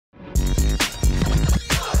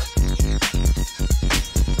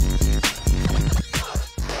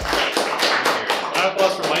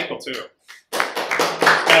too. This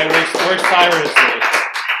guy works tirelessly.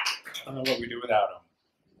 I don't know what we do without him.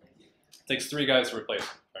 It takes 3 guys to replace him.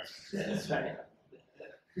 Right. That's right.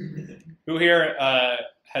 Who here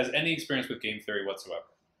has any experience with game theory whatsoever?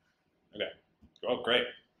 Okay. Oh, great.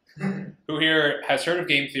 Who here has heard of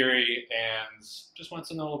game theory and just wants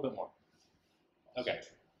to know a little bit more? Okay.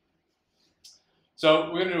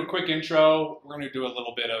 So we're going to do a quick intro. We're going to do a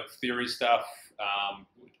little bit of theory stuff.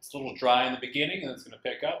 It's a little dry in the beginning, and it's going to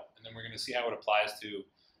pick up, and then we're going to see how it applies to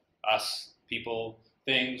us, people,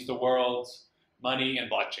 things, the world, money,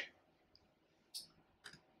 and blockchain.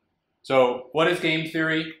 So what is game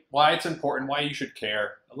theory? Why it's important, why you should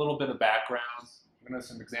care, a little bit of background, we're going to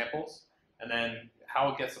have some examples, and then how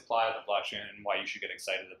it gets applied to blockchain and why you should get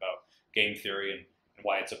excited about game theory and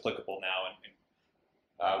why it's applicable now.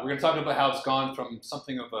 And we're going to talk about how it's gone from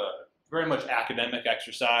something of a very much academic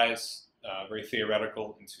exercise, very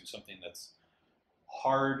theoretical, into something that's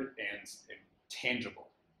hard and tangible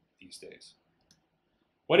these days.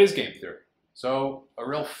 What is game theory? So a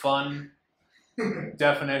real fun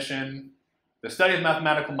definition: the study of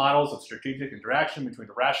mathematical models of strategic interaction between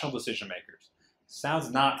rational decision makers. Sounds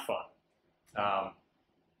not fun. It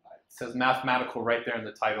says mathematical right there in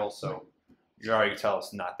the title, so you already tell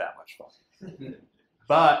it's not that much fun.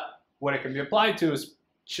 But what it can be applied to is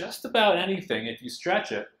just about anything if you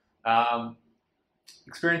stretch it.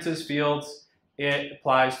 Experiences, fields, it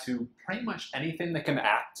applies to pretty much anything that can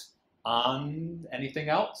act on anything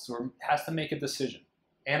else or has to make a decision.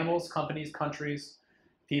 Animals, companies, countries,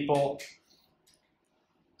 people,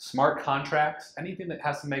 smart contracts, anything that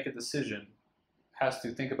has to make a decision has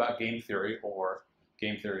to think about game theory, or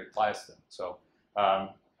game theory applies to them. So I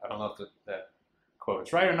don't know if that quote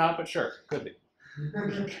is right or not, but sure, could be.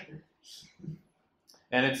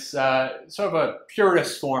 And it's sort of a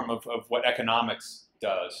purist form of what economics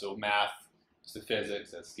does. So math is the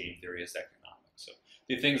physics, that's game theory is economics. So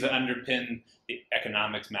the things that underpin the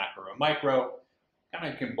economics, macro and micro,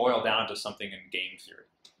 kind of can boil down to something in game theory.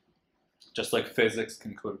 Just like physics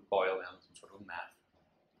can boil down to some sort of math.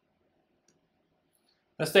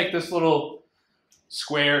 Let's take this little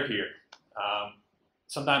square here.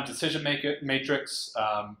 Sometimes decision matrix.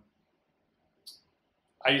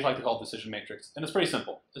 I usually like to call it decision matrix, and it's pretty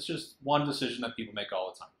simple. It's just one decision that people make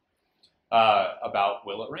all the time about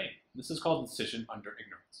will it rain. This is called decision under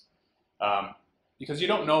ignorance, because you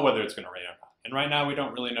don't know whether it's going to rain or not. And right now we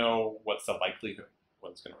don't really know what's the likelihood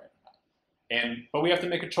whether it's going to rain or not. But we have to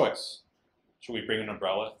make a choice. Should we bring an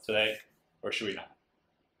umbrella today, or should we not?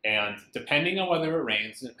 And depending on whether it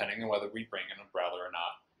rains, depending on whether we bring an umbrella or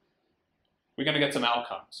not, we're going to get some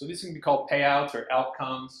outcomes. So these can be called payouts or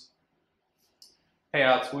outcomes.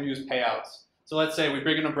 Payouts, we'll use payouts. So let's say we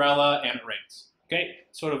bring an umbrella and it rains. Okay,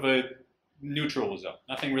 sort of a neutral zone.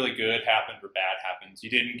 Nothing really good happened or bad happens. You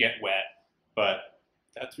didn't get wet, but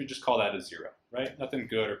we just call that a 0, right? Nothing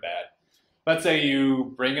good or bad. Let's say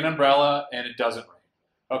you bring an umbrella and it doesn't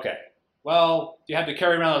rain. Okay, well, you have to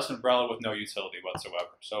carry around this umbrella with no utility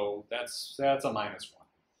whatsoever. So that's a -1.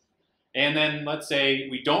 And then let's say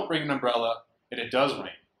we don't bring an umbrella and it does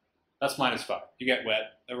rain. That's -5. You get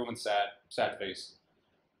wet, everyone's sad face.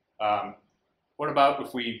 What about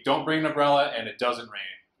if we don't bring an umbrella and it doesn't rain?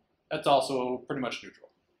 That's also pretty much neutral.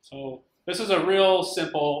 So this is a real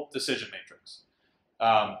simple decision matrix.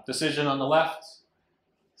 Decision on the left,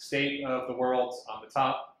 state of the world on the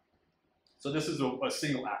top. So this is a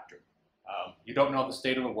single actor. You don't know the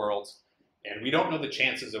state of the world, and we don't know the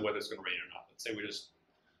chances of whether it's going to rain or not. Let's say we just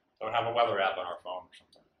don't have a weather app on our phone or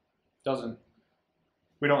something.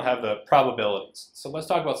 We don't have the probabilities. So let's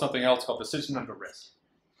talk about something else called decision under risk.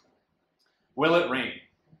 Will it rain?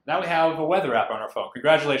 Now we have a weather app on our phone.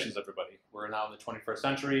 Congratulations, everybody. We're now in the 21st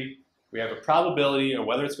century. We have a probability of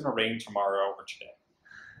whether it's going to rain tomorrow or today.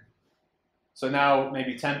 So now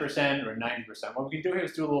maybe 10% or 90%. What we can do here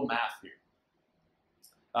is do a little math here.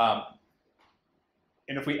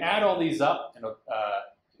 And if we add all these up, and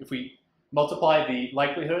if we multiply the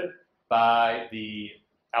likelihood by the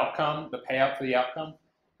outcome, the payout for the outcome,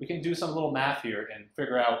 we can do some little math here and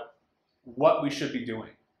figure out what we should be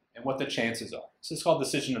doing and what the chances are. This is called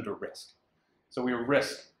decision under risk. So we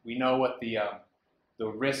risk. We know what the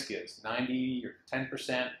risk is, 90 or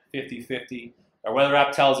 10%, 50-50. Our weather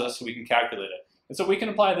app tells us, so we can calculate it. And so we can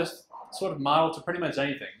apply this sort of model to pretty much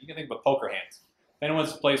anything. You can think about poker hands. If anyone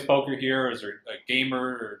plays poker here, or is there a gamer,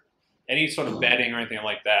 or any sort of betting or anything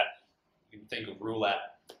like that, you can think of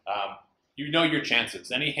roulette. You know your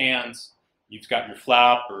chances. Any hands, you've got your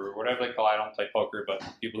flop or whatever they call it. I don't play poker, but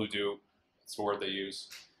people who do, it's the word they use.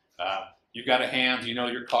 You've got a hand, you know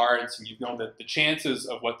your cards, and you know the chances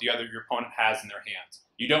of what your opponent has in their hands.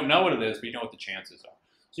 You don't know what it is, but you know what the chances are.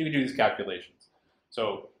 So you can do these calculations.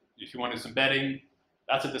 So if you want to do some betting,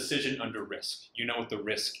 that's a decision under risk. You know what the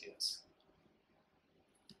risk is.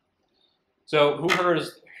 So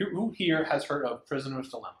who here has heard of prisoner's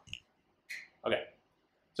dilemma? Okay,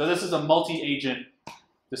 so this is a multi-agent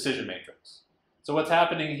decision matrix. So what's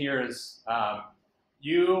happening here is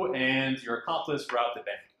you and your accomplice robbed the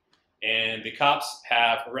bank, and the cops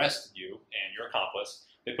have arrested you and your accomplice.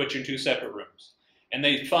 They put you in 2 separate rooms, and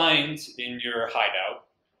they find in your hideout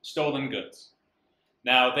stolen goods.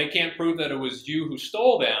 Now, they can't prove that it was you who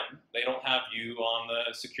stole them. They don't have you on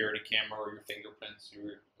the security camera or your fingerprints.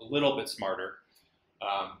 You're a little bit smarter,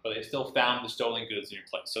 but they still found the stolen goods in your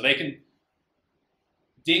place. So they can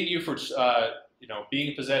ding you for being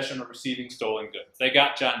in possession or receiving stolen goods. They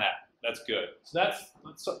got you on that. That's good. So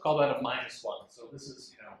let's call that a -1. So this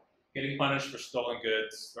is getting punished for stolen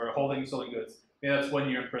goods or holding stolen goods. Yeah, that's 1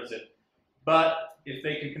 year in prison. But if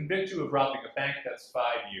they can convict you of robbing a bank, that's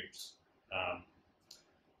 5 years.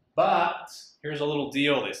 But here's a little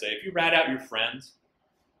deal, they say. If you rat out your friends,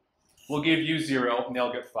 we'll give you 0 and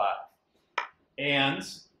they'll get 5. And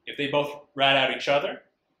if they both rat out each other,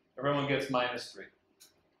 everyone gets -3.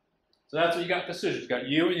 So that's what you got decisions. You got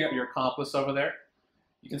you and you got your accomplice over there.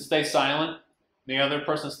 You can stay silent. The other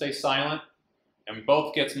person stays silent. And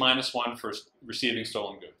both gets -1 for receiving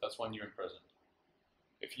stolen goods. That's 1 year in prison.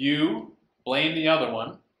 If you blame the other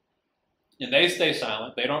one, and they stay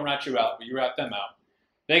silent, they don't rat you out, but you rat them out,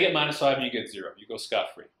 they get -5 and you get 0. You go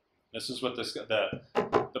scot-free. This is what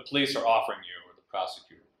the police are offering you, or the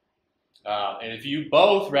prosecutor. And if you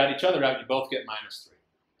both rat each other out, you both get -3.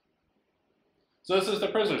 So this is the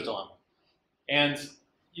prisoner's dilemma. And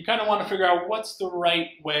you kind of want to figure out what's the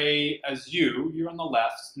right way as you're on the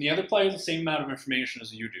left, and the other player has the same amount of information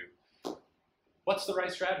as you do. What's the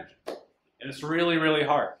right strategy? And it's really, really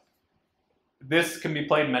hard. This can be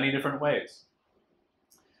played many different ways.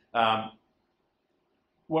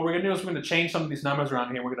 What we're going to do is we're going to change some of these numbers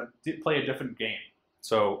around here. We're going to play a different game.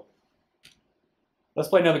 So let's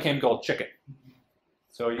play another game called Chicken.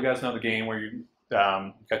 So you guys know the game where you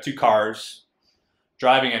got 2 cars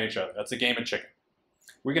driving at each other. That's a game of chicken.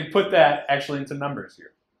 We can put that actually into numbers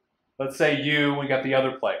here. Let's say we got the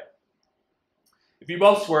other player. If you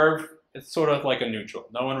both swerve, it's sort of like a neutral.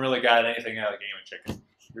 No one really got anything out of the game of chicken.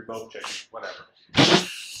 You're both chicken, whatever.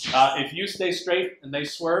 If you stay straight and they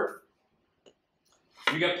swerve,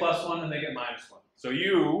 you get +1 and they get -1. So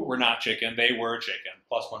you were not chicken, they were chicken.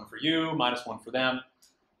 +1 for you, -1 for them.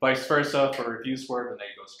 Vice versa for if you swerve and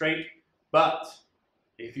they go straight. But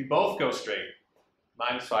if you both go straight,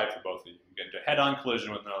 -5 for both of you. You get into a head-on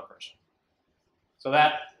collision with another person. So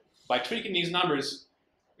that, by tweaking these numbers,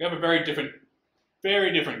 we have a very different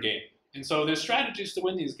game. And so there's strategies to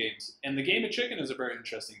win these games. And the game of chicken is a very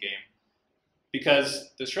interesting game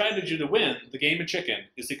because the strategy to win the game of chicken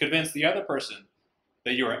is to convince the other person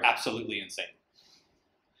that you are absolutely insane.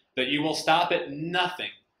 That you will stop at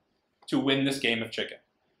nothing to win this game of chicken.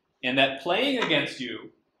 And that playing against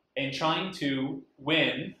you and trying to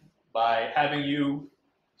win by having you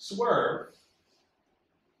swerve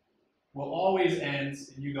will always end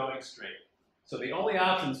in you going straight. So the only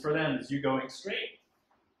options for them is you going straight,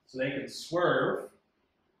 so they can swerve,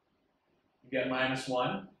 you get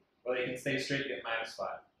 -1, or they can stay straight, get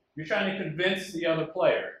 -5. You're trying to convince the other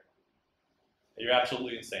player that you're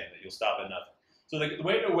absolutely insane, that you'll stop at nothing. So the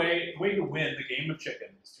way to win the game of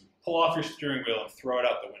chicken is to pull off your steering wheel and throw it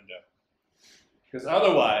out the window. Because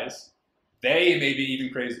otherwise, they may be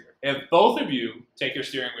even crazier. If both of you take your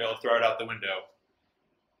steering wheel and throw it out the window,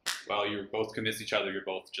 well, you're both convinced each other you're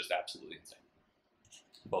both just absolutely insane.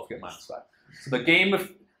 You both get -5. So the game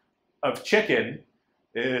of chicken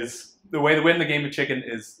is, the way to win the game of chicken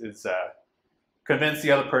is convince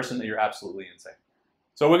the other person that you're absolutely insane.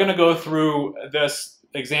 So we're going to go through this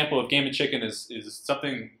example of game of chicken is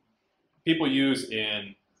something people use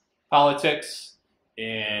in politics,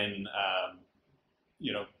 in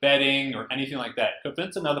betting or anything like that.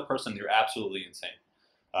 Convince another person you're absolutely insane.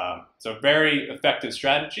 It's a very effective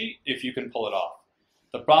strategy if you can pull it off.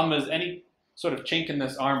 The problem is any sort of chink in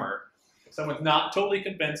this armor, if someone's not totally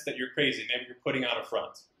convinced that you're crazy, maybe you're putting out a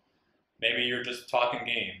front, maybe you're just talking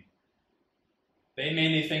game, they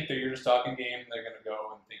may think that you're just talking game and they're going to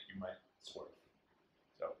go and think you might swerve.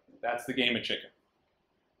 So that's the game of chicken.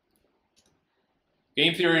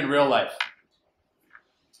 Game theory in real life.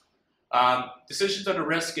 Decisions under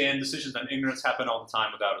risk and decisions on ignorance happen all the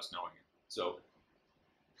time without us knowing it. So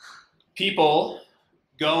people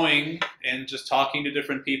going and just talking to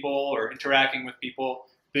different people or interacting with people,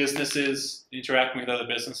 businesses interacting with other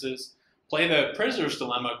businesses, play the prisoner's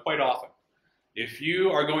dilemma quite often. If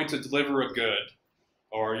you are going to deliver a good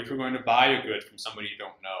Or if you're going to buy a good from somebody you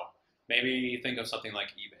don't know, maybe think of something like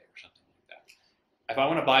eBay or something like that. If I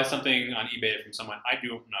want to buy something on eBay from someone I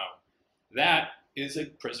don't know, that is a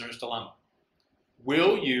prisoner's dilemma.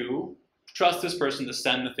 Will you trust this person to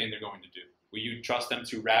send the thing they're going to do? Will you trust them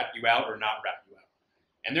to rat you out or not rat you out?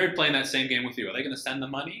 And they're playing that same game with you. Are they going to send the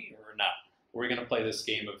money or not? Or are we going to play this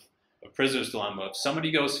game of prisoner's dilemma? If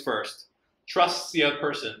somebody goes first, trusts the other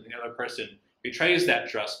person betrays that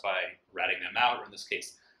trust by ratting them out, or in this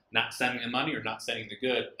case, not sending the money or not sending the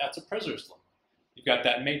good, that's a prisoner's dilemma. You've got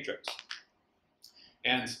that matrix.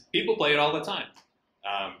 And people play it all the time.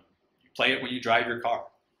 You play it when you drive your car.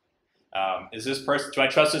 Do I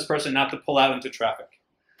trust this person not to pull out into traffic?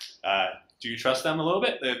 Do you trust them a little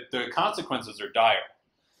bit? The consequences are dire.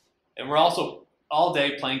 And we're also all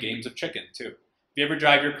day playing games of chicken too. If you ever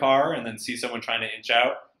drive your car and then see someone trying to inch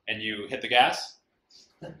out and you hit the gas,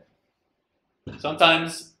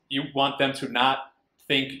 sometimes you want them to not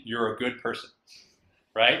think you're a good person,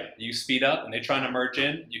 right? You speed up and they're trying to merge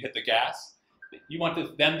in, you hit the gas. You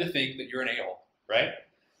want them to think that you're an a-hole, right?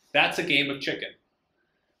 That's a game of chicken.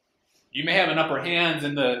 You may have an upper hand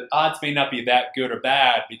and the odds may not be that good or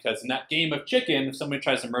bad, because in that game of chicken, if somebody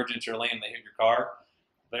tries to merge into your lane and they hit your car,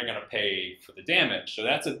 they're going to pay for the damage. So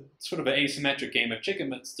that's a sort of an asymmetric game of chicken,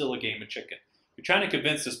 but it's still a game of chicken. You're trying to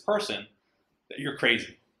convince this person that you're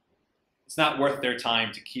crazy. It's not worth their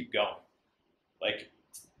time to keep going. Like,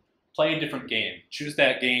 play a different game. Choose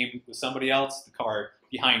that game with somebody else, the car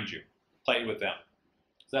behind you. Play with them.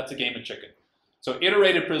 So that's a game of chicken. So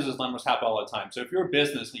iterated prisoner's dilemmas happen all the time. So if you're a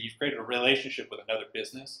business and you've created a relationship with another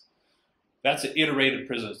business, that's an iterated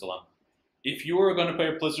prisoner's dilemma. If you are going to play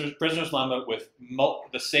a prisoner's dilemma with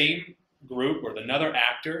the same group or another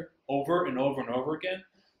actor over and over and over again,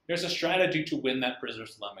 there's a strategy to win that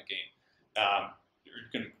prisoner's dilemma game. You're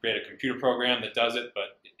going to create a computer program that does it,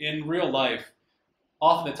 but in real life,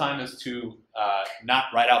 often the time is to not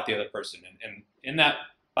write out the other person. And in that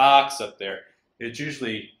box up there, it's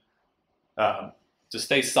usually to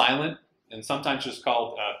stay silent, and sometimes just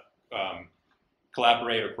called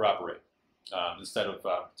collaborate or cooperate instead of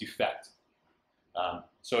defect.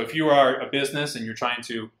 So if you are a business and you're trying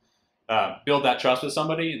to build that trust with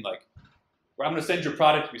somebody, and like, well, I'm going to send your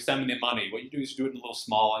product, if you send me the money, what you do is do it in little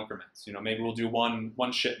small increments. You know, maybe we'll do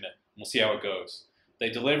one shipment, and we'll see how it goes. They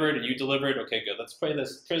delivered and you delivered, okay, good. Let's play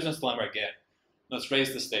this prisoner's dilemma again. Let's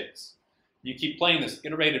raise the stakes. You keep playing this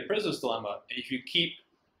iterated prisoner's dilemma, and if you keep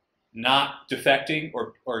not defecting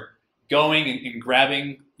or going and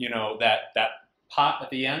grabbing, you know, that pot at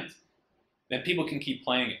the end, then people can keep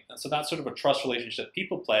playing it. And so that's sort of a trust relationship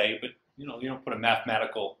people play, but you know, you don't put a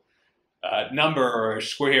mathematical number or a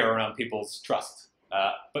square around people's trust.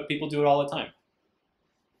 But people do it all the time.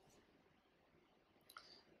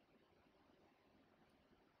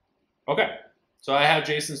 Okay, so I have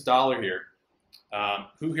Jason's dollar here.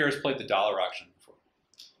 Who here has played the dollar auction before?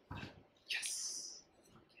 Yes.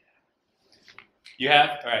 You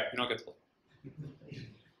have? All right, you don't get to play.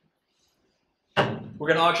 We're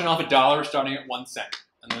going to auction off $1 starting at 1 cent.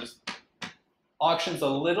 And this auction's a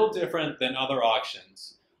little different than other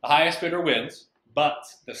auctions. The highest bidder wins, but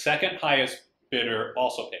the second highest bidder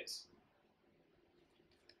also pays.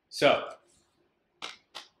 So,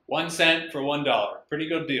 1 cent for $1. Pretty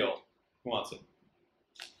good deal. Who wants it?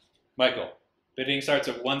 Michael. Bidding starts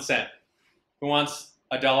at 1 cent. Who wants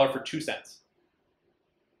 $1 for 2 cents?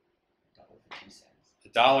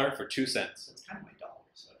 $1 for 2 cents. It's kind of my dollar.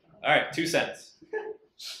 So all right, 2 cents.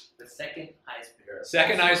 The second highest bidder.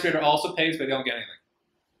 Second highest bidder also pays, but they don't get anything.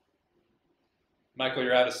 Michael,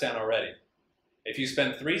 you're out of cent already. If you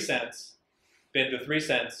spend 3 cents, bid the 3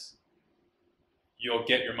 cents, you'll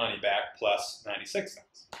get your money back plus 96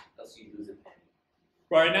 cents. Else you lose a penny.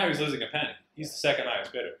 Well, right now he's losing a penny. He's the second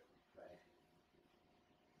highest bidder. Right.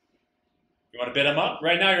 You want to bid him up?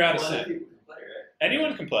 Right now you're out of cent. People can play, right?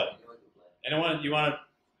 Anyone can play. Anyone can play. You want to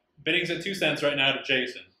bidding's at 2 cents right now to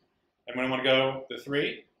Jason. Anyone want to go to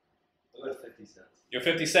 3? I'll go to 50 cents. You're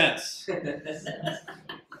 50 cents.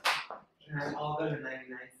 I'll go to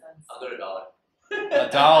 99 cents. I'll go to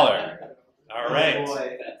 $1. $1. All right. Oh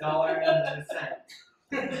boy, $1 and a cent.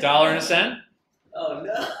 $1 and a cent? Oh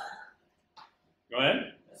no. Go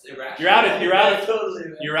ahead. That's irrational. You're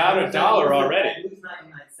out of $1 already. I lose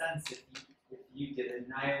 99 cents if you did it,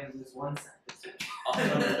 and I only lose 1 cent.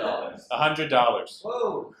 $100. $100.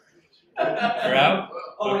 Whoa. You're out?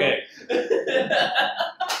 Oh, Okay.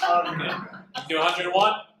 Do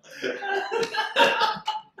 101?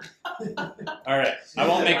 All right. I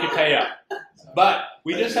won't make you pay up. But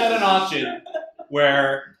we just had an auction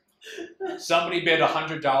where somebody bid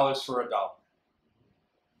 $100 for $1. That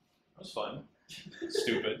was fun.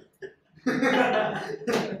 Stupid.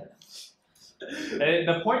 The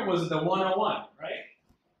point was the 101, right?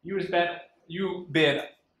 You bid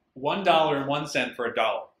 $1.01 for a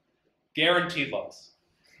dollar, guaranteed loss.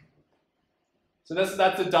 So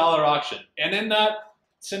that's a dollar auction, and in that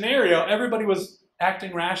scenario, everybody was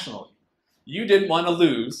acting rationally. You didn't want to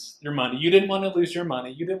lose your money. You didn't want to lose your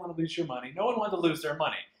money. You didn't want to lose your money. No one wanted to lose their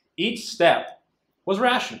money. Each step was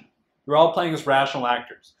rational. We were all playing as rational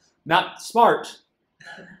actors, not smart,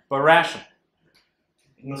 but rational.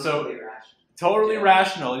 So totally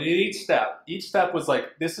rational in each step. Each step was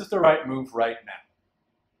like, this is the right move right now.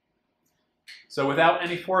 So without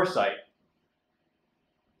any foresight,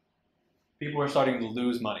 people were starting to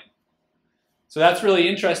lose money. So that's really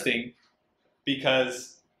interesting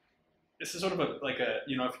because this is sort of if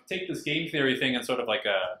you take this game theory thing in sort of like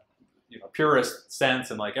a purist sense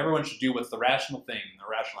and like everyone should do what's the rational thing, the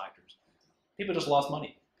rational actors. People just lost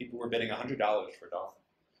money. People were bidding $100 for a dollar.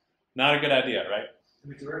 Not a good idea, right?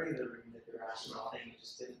 The majority of the room did the rational thing, you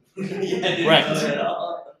just didn't. Yeah, Right. know it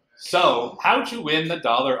all. So, how to win the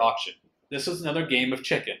dollar auction? This is another game of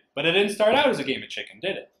chicken, but it didn't start out as a game of chicken,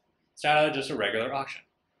 did it? It started out as just a regular auction,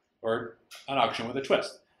 or an auction with a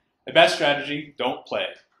twist. The best strategy: don't play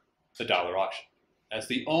the dollar auction. That's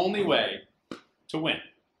the only way to win,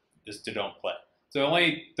 is to don't play. So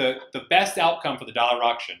the best outcome for the dollar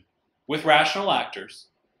auction with rational actors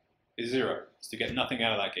is zero. Is to get nothing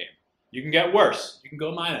out of that game. You can get worse. You can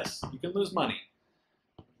go minus. You can lose money.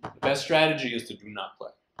 The best strategy is to do not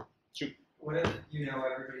play. Shoot. What if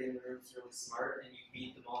everybody in the room is really smart and you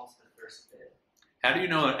beat them all to the first bid? How do you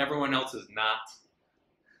know that everyone else is not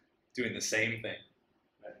doing the same thing?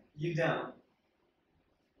 You don't.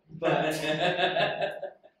 But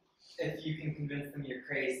if you can convince them you're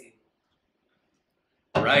crazy.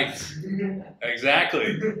 Right.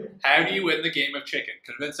 Exactly. How do you win the game of chicken?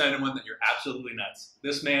 Convince anyone that you're absolutely nuts.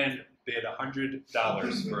 This man bid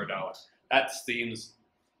 $100 for a dollar. That seems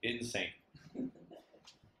insane.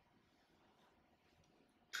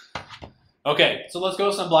 Okay, so let's go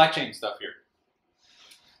with some blockchain stuff here.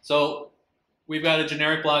 So we've got a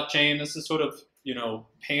generic blockchain. This is sort of,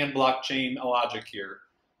 pan-blockchain logic here.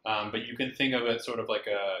 But you can think of it sort of like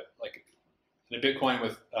in a Bitcoin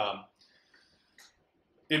with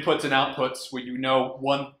inputs and outputs where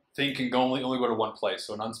one thing can only go to one place.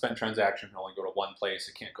 So an unspent transaction can only go to one place.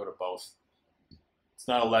 It can't go to both. It's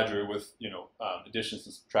not a ledger with additions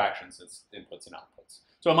and subtractions. It's inputs and outputs.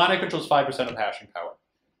 So a miner controls 5% of hashing power.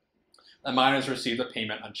 The miners receive a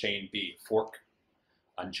payment on chain B, fork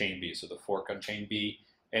on chain B. So the fork on chain B,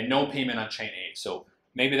 and no payment on chain A. So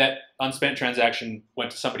maybe that unspent transaction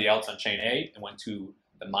went to somebody else on chain A and went to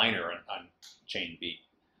the miner on chain B.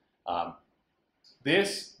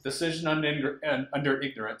 This decision under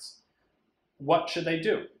ignorance, what should they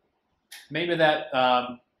do? Maybe that,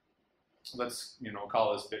 let's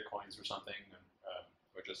call this Bitcoins or something,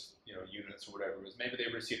 or just units or whatever it was. Maybe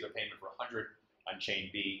they received a payment for 100 on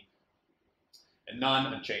chain B and none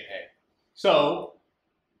on chain A. So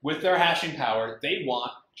with their hashing power, they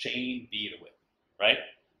want chain B to win, right?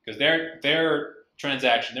 Because their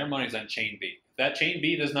transaction, their money's on chain B. If that chain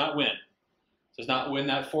B does not win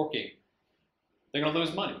that forking, they're going to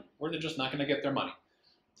lose money, or they're just not going to get their money.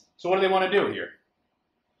 So what do they want to do here?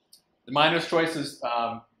 The miner's choice is they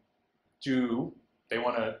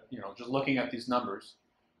want to, just looking at these numbers,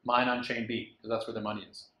 mine on chain B, because that's where their money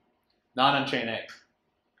is. Not on chain A,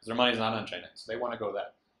 because their money's not on chain A, so they want to go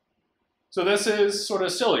that. So this is sort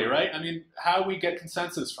of silly, right? I mean, how do we get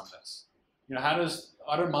consensus from this? How does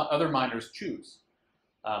other miners choose?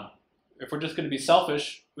 If we're just going to be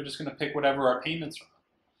selfish, we're just going to pick whatever our payments are.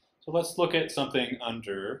 So let's look at something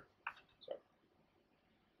under,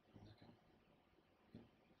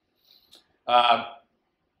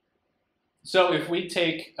 so if we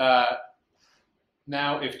take,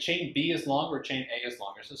 now if chain B is long or chain A is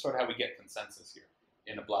longer, this is sort of how we get consensus here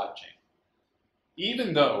in a blockchain.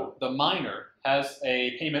 Even though the miner has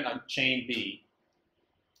a payment on chain B,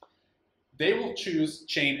 they will choose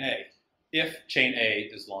chain A if chain A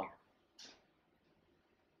is longer.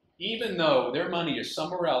 Even though their money is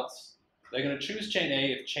somewhere else, they're going to choose chain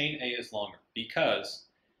A if chain A is longer, because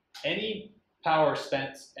any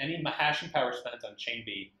hashing power spent on chain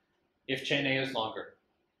B, if chain A is longer,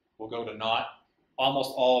 will go to naught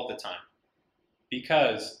almost all of the time.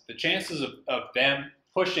 Because the chances of them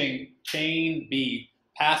pushing chain B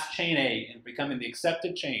past chain A and becoming the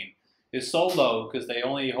accepted chain is so low because they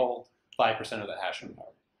only hold 5% of the hashing power.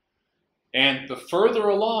 And the further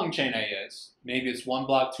along chain A is, maybe it's 1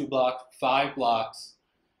 block, 2 blocks, 5 blocks,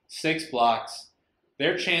 6 blocks,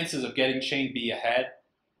 their chances of getting chain B ahead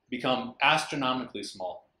become astronomically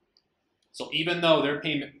small. So even though their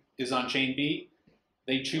payment is on chain B,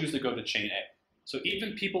 they choose to go to chain A. So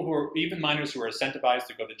even miners who are incentivized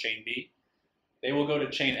to go to chain B, they will go to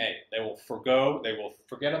chain A. They will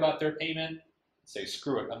forget about their payment, say,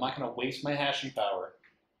 screw it, I'm not going to waste my hashing power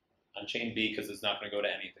on chain B because it's not going to go to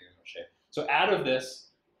anything. So out of this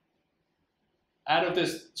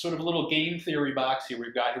sort of little game theory box here, we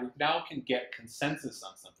now can get consensus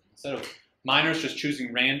on something. Instead of miners just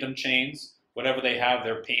choosing random chains, whatever they have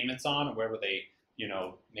their payments on, or wherever they,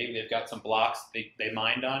 maybe they've got some blocks they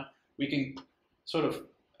mined on, we can sort of,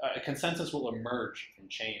 a consensus will emerge from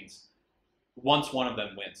chains once one of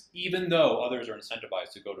them wins, even though others are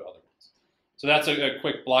incentivized to go to other ones. So that's a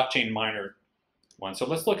quick blockchain miner one. So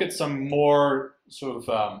let's look at some more sort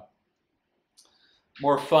of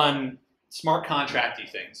more fun smart contracty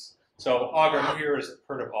things. So Augur, who here has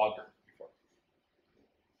heard of Augur before?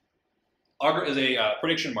 Augur is a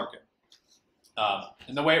prediction market.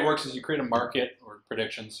 And the way it works is you create a market or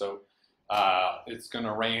prediction. So it's going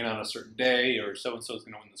to rain on a certain day, or so-and-so is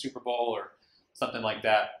going to win the Super Bowl, or something like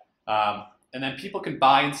that. And then people can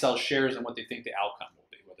buy and sell shares on what they think the outcome will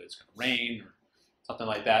be, whether it's going to rain or something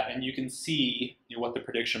like that. And you can see what the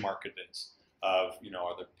prediction market is of,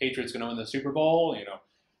 are the Patriots going to win the Super Bowl?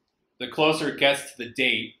 The closer it gets to the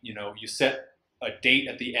date, you set a date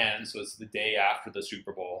at the end, so it's the day after the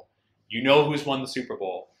Super Bowl. You know who's won the Super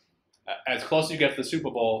Bowl. As close as you get to the Super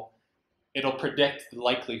Bowl, it'll predict the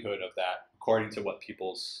likelihood of that according to what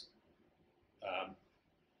people's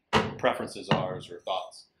preferences are or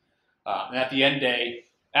thoughts. And at the end day,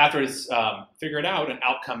 after it's figured out, an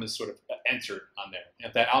outcome is sort of entered on there. And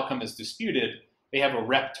if that outcome is disputed, they have a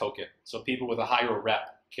rep token. So people with a higher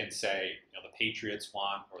rep can say, the Patriots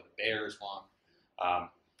won or the Bears won.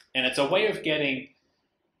 And it's a way of getting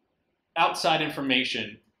outside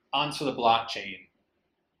information onto the blockchain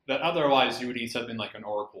that otherwise you would need something like an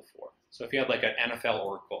oracle for. So if you had like an NFL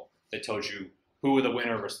oracle that told you who was the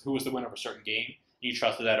winner of a certain game, you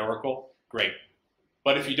trusted that oracle, great.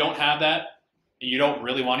 But if you don't have that, and you don't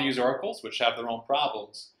really want to use oracles, which have their own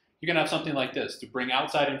problems, you can have something like this to bring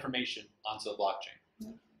outside information onto the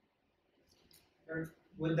blockchain. Or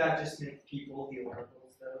would that just make people the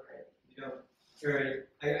oracles, though? Right? You don't. Or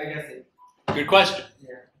I guess it. Good question.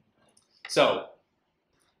 Yeah. So,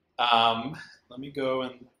 let me go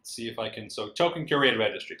and see if I can. So, token curated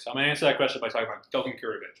registry. So, I'm going to answer that question by talking about token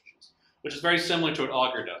curated registries, which is very similar to what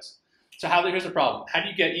Augur does. So, here's the problem. How do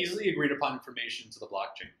you get easily agreed upon information to the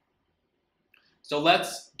blockchain? So,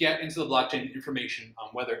 let's get into the blockchain information on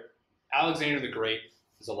whether Alexander the Great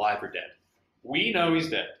is alive or dead. We know he's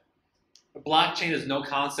dead. The blockchain has no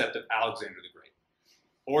concept of Alexander the Great,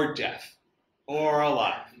 or death, or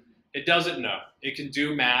alive. It doesn't know. It can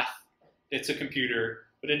do math. It's a computer,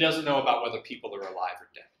 but it doesn't know about whether people are alive or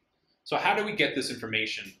dead. So how do we get this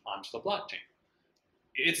information onto the blockchain?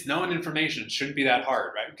 It's known information. It shouldn't be that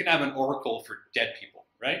hard, right? We can have an oracle for dead people,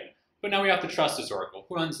 right? But now we have to trust this oracle.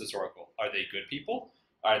 Who runs this oracle? Are they good people?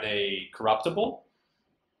 Are they corruptible?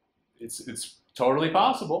 It's totally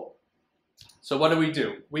possible. So what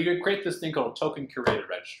do? We create this thing called a token curated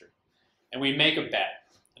registry. And we make a bet.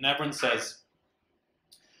 And everyone says,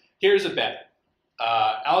 here's a bet.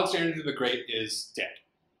 Alexander the Great is dead.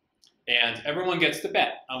 And everyone gets to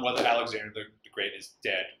bet on whether Alexander the Great is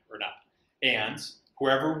dead or not. And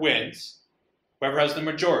whoever wins, whoever has the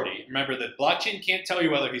majority, remember that blockchain can't tell you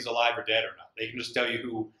whether he's alive or dead or not. They can just tell you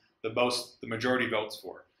who the majority votes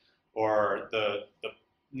for, or the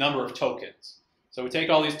number of tokens. So we take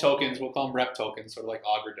all these tokens, we'll call them rep tokens, sort of like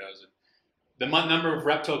Augur does. And the number of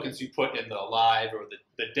rep tokens you put in the alive or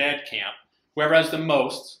the dead camp, whoever has the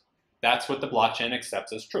most, that's what the blockchain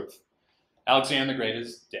accepts as truth. Alexander the Great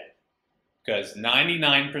is dead because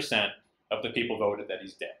 99% of the people voted that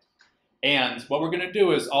he's dead. And what we're going to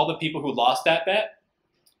do is all the people who lost that bet,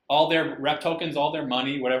 all their rep tokens, all their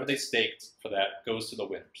money, whatever they staked for that goes to the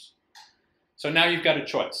winners. So now you've got a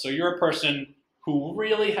choice. So you're a person who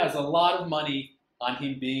really has a lot of money on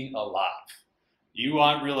him being alive. You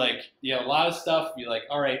want really you have a lot of stuff. You're like,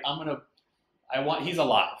 all right, he's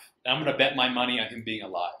alive. I'm going to bet my money on him being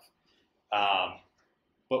alive.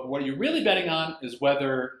 But what you're really betting on is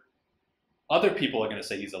whether other people are going to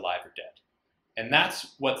say he's alive or dead. And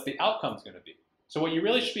that's what the outcome's going to be. So what you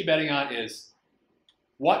really should be betting on is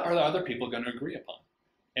what are the other people going to agree upon?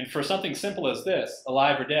 And for something simple as this,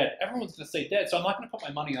 alive or dead, everyone's going to say dead. So I'm not going to put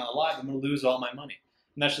my money on alive. I'm going to lose all my money.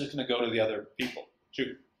 And that's just going to go to the other people.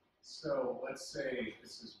 Shoot. So let's say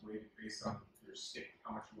this is weighted based on your stake,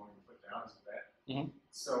 how much you want to put down as a bet. Mm-hmm.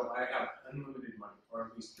 So I have unlimited money, or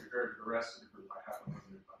at least compared to the rest of the group, I have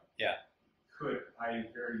unlimited money. Yeah. Could I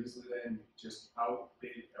very easily then just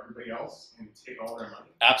outbid everybody else and take all their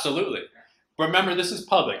money? Absolutely. But remember, this is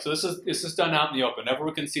public, so this is done out in the open.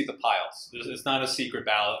 Everyone can see the piles. It's not a secret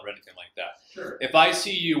ballot or anything like that. Sure. If I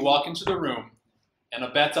see you walk into the room and a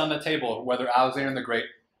bet's on the table whether Alexander the Great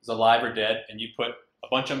is alive or dead, and you put a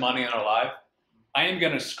bunch of money on alive, I am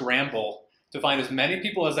going to scramble to find as many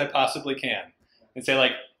people as I possibly can and say,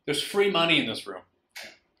 like, there's free money in this room.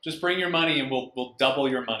 Just bring your money and we'll double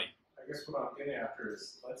your money. I guess what I'm getting after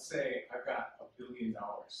is, let's say I've got $1 billion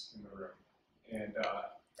in the room, and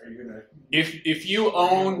are you gonna? If you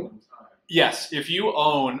own, yes, if you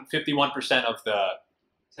own 51% of the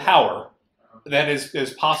power, that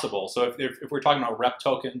is possible. So if we're talking about rep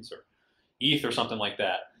tokens or ETH or something like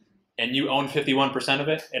that, and you own 51% of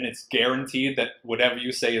it, and it's guaranteed that whatever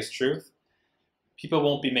you say is truth, people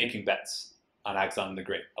won't be making bets on Alexander the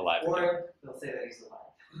Great alive. Or they'll say that he's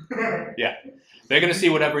alive. Yeah, they're going to see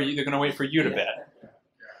whatever they're going to wait for you to bet.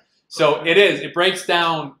 So it breaks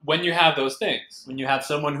down when you have those things, when you have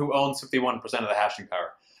someone who owns 51% of the hashing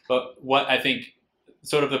power. But what I think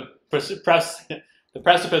sort of the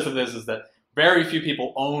precipice of this is that very few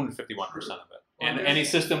people own 51% of it. And any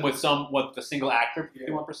system with the single actor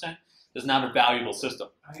 51% is not a valuable system.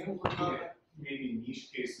 I am looking at maybe niche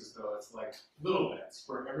cases though. It's like little bets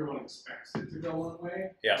where everyone expects it to go one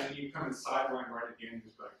way. Yeah. And you come and sideline right at the end,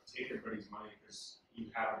 just like take everybody's money because you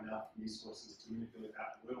have enough resources to manipulate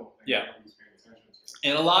that little thing that nobody's paying attention to.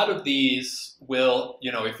 And a lot of these will,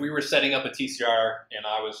 if we were setting up a TCR and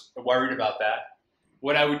I was worried about that,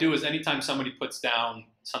 what I would do is anytime somebody puts down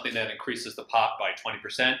something that increases the pot by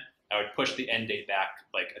 20%, I would push the end date back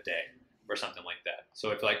like a day or something like that.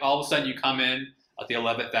 So if like all of a sudden you come in at the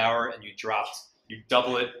 11th hour and you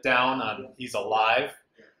double it down on he's alive,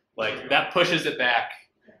 like that pushes it back.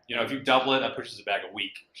 If you double it, that pushes it back a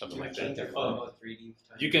week or something like that.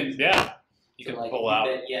 You can, you can like pull if you out.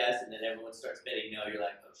 bet yes, and then everyone starts betting no. You're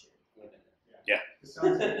like, oh shit, wait a minute. Yeah. It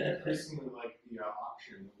sounds like increasingly like the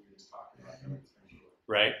auction that we were just talking about.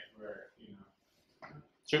 Right. Where,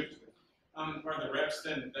 Sure. Are the reps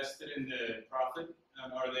then invested in the profit?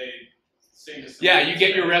 Are they same as? Yeah, you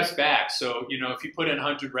get your reps back. So, if you put in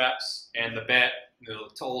 100 reps and the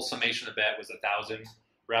total summation of the bet was 1,000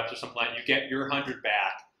 reps or something like that, you get your 100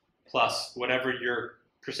 back plus whatever your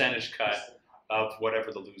percentage cut of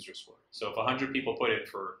whatever the losers were. So if 100 people put in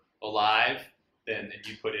for alive, then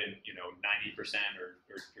you put in, 90% or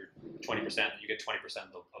 20%, you get 20%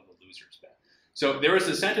 of the losers back. So there is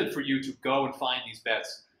incentive for you to go and find these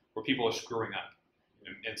bets where people are screwing up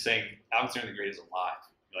and saying Alexander the Great is alive.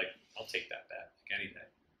 You're like, I'll take that bet any day.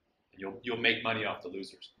 And you'll make money off the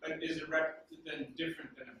losers. But is a rep then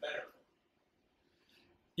different than a better?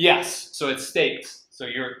 Yes, so it's staked. So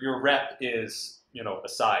your rep is, a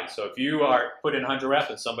size. So if you put in 100 rep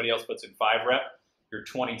and somebody else puts in 5 rep, you're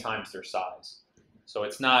 20 times their size. So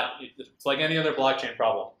it's like any other blockchain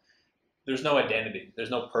problem. There's no identity, there's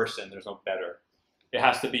no person, there's no better. It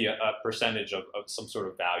has to be a percentage of some sort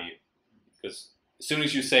of value. Because as soon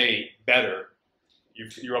as you say better,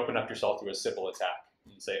 you open up yourself to a Sybil attack.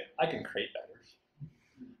 You say, I can create betters.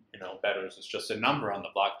 Betters is just a number on the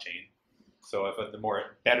blockchain. So if the more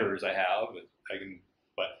betters I have, I can,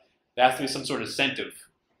 but there has to be some sort of incentive.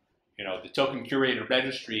 The token curator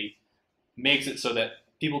registry makes it so that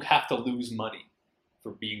people have to lose money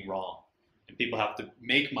for being wrong. And people have to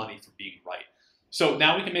make money for being right. So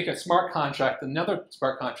now we can make a smart contract, another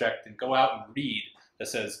smart contract, and go out and read that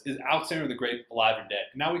says, is Alexander the Great alive or dead?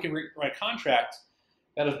 And now we can write a contract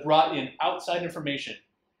that has brought in outside information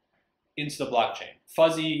into the blockchain.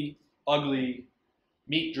 Fuzzy, ugly,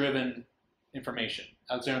 meat-driven information.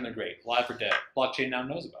 Alexander the Great, alive or dead. Blockchain now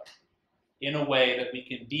knows about it in a way that we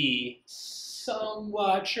can be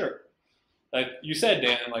somewhat sure. Like you said,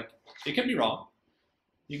 Dan, it can be wrong.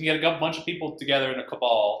 You can get a bunch of people together in a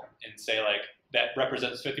cabal and say, that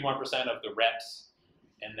represents 51% of the reps,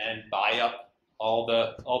 and then buy up all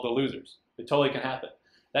the losers. It totally can happen.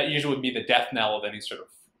 That usually would be the death knell of any sort of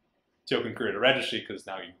token creator registry, because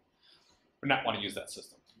now you would not want to use that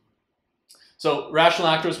system. So rational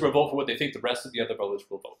actors will vote for what they think the rest of the other voters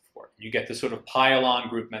will vote for. You get this sort of pile-on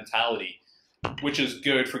group mentality, which is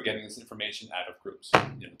good for getting this information out of groups.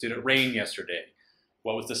 Did it rain yesterday?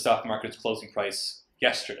 What was the stock market's closing price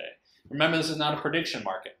yesterday? Remember, this is not a prediction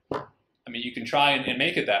market. I mean, you can try and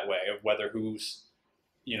make it that way of whether who's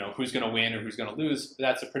going to win or who's going to lose. But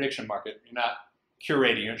that's a prediction market. You're not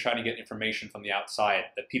curating. You're trying to get information from the outside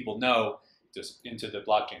that people know just into the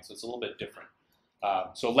blockchain. So it's a little bit different.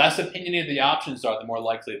 So less opinionated the options are, the more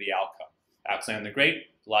likely the outcome. Alexander the Great,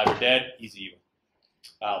 alive or dead, easy.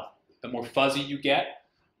 The more fuzzy you get,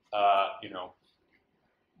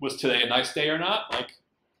 was today a nice day or not?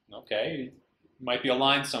 Okay, might be a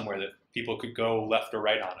line somewhere that people could go left or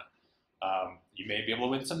right on it. You may be able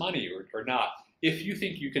to win some money or not. If you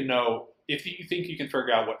think you can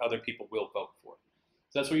figure out what other people will vote for.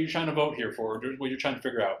 So that's what you're trying to vote here for, or what you're trying to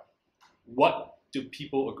figure out. What do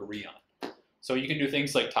people agree on? So you can do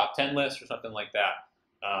things like top 10 lists or something like that.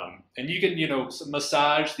 And you can,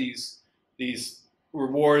 massage these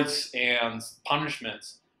rewards and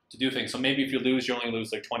punishments to do things. So maybe if you lose, you only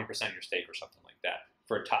lose like 20% of your stake or something like that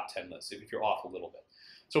for a top 10 list, if you're off a little bit.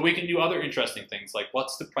 So we can do other interesting things like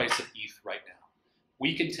what's the price of ETH right now?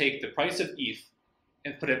 We can take the price of ETH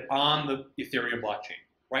and put it on the Ethereum blockchain.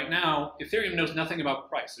 Right now, Ethereum knows nothing about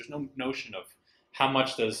price. There's no notion of how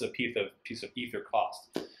much does a piece of Ether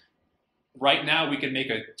cost. Right now, we can make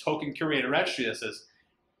a token curator registry that says,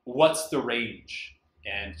 what's the range?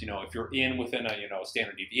 And if you're within a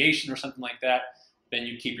standard deviation or something like that, then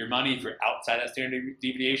you keep your money. If you're outside that standard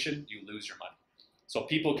deviation, you lose your money. So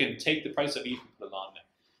people can take the price of ETH and put it on there.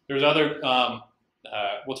 There's other,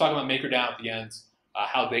 we'll talk about MakerDAO at the end,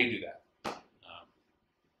 how they do that.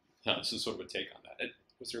 This is sort of a take on that.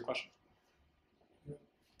 What's your question?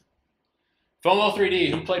 FOMO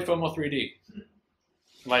 3D, who played FOMO 3D?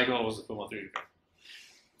 Michael was a FOMO 3D.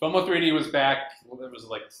 FOMO 3D was back, it was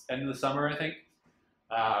like end of the summer, I think.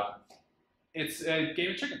 It's a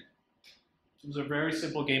game of chicken. It was a very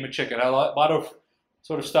simple game of chicken. A lot of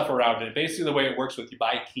sort of stuff around it. Basically the way it works with you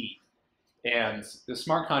buy a key. And the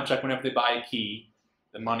smart contract, whenever they buy a key,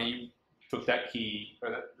 the money took that key,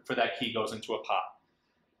 for that key goes into a pot.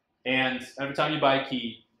 And every time you buy a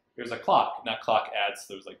key, there's a clock, and that clock adds,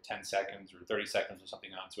 there's like 10 seconds or 30 seconds or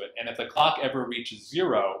something onto it. And if the clock ever reaches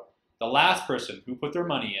 0, the last person who put their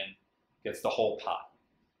money in gets the whole pot.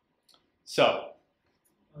 So,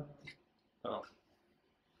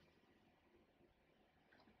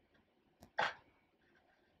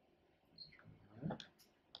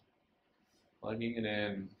 plugging it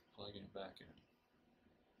in, plugging it back in.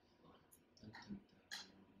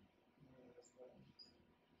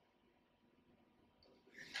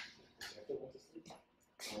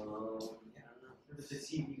 There's the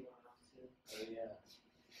TV one too. Oh yeah.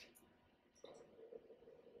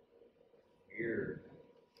 Weird.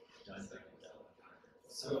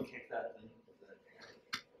 So kick that thing.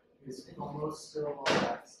 Is almost still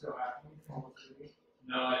happening? Almost really?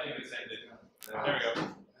 No, I think it's ended. There we go.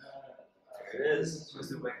 There it is. Was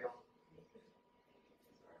the wiggle.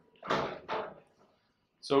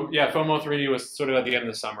 So yeah, FOMO 3D was sort of at the end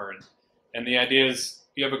of the summer, and the idea is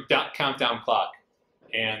you have a countdown clock,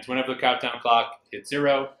 and whenever the countdown clock hits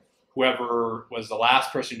 0, whoever was the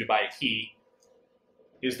last person to buy a key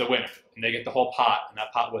is the winner, and they get the whole pot, and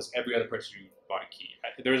that pot was every other person who bought a key.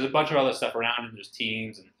 There's a bunch of other stuff around, and there's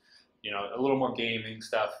teams, and a little more gaming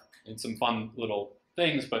stuff, and some fun little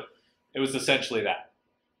things, but it was essentially that.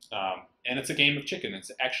 And it's a game of chicken.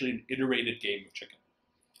 It's actually an iterated game of chicken,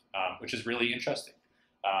 which is really interesting.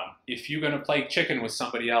 If you're going to play chicken with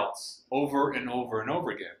somebody else over and over and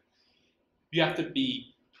over again, you have to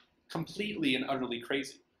be completely and utterly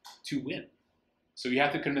crazy to win. So you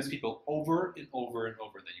have to convince people over and over and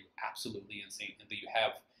over that you're absolutely insane and that you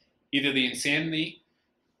have either the insanity,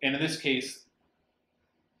 and in this case,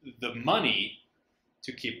 the money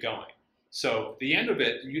to keep going. So the end of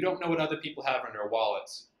it, you don't know what other people have in their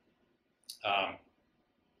wallets. I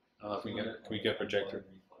don't know if we can get projector.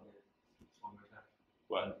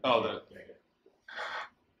 What? Oh,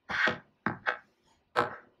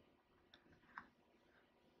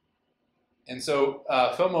 And so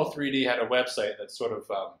FOMO 3D had a website that sort of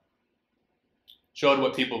showed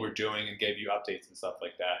what people were doing and gave you updates and stuff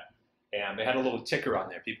like that. And they had a little ticker on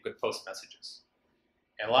there. People could post messages.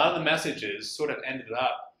 And a lot of the messages sort of ended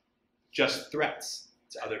up just threats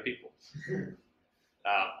to other people.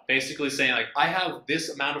 Basically saying, like, I have this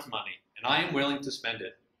amount of money, and I am willing to spend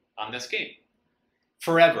it on this game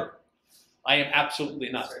forever. I am absolutely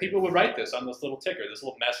nuts. People would write this on this little ticker, this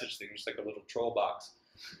little message thing, just like a little troll box.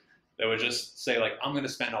 They would just say, like, I'm going to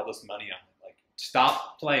spend all this money on it. Like,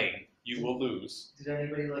 stop playing. You will lose. Did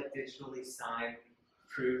anybody like digitally sign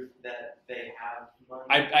proof that they have money?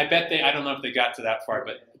 I bet they, I don't know if they got to that far,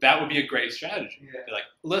 but that would be a great strategy. Yeah. Be like,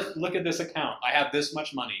 look at this account. I have this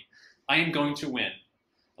much money. I am going to win.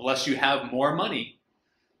 Unless you have more money,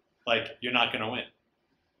 like, you're not going to win.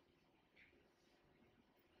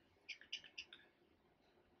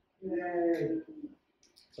 Yay.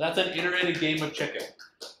 So that's an iterated game of chicken.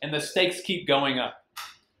 And the stakes keep going up.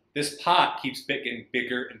 This pot keeps getting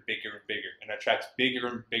bigger and bigger and bigger and attracts bigger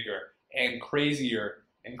and bigger and crazier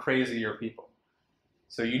people.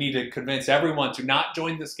 So you need to convince everyone to not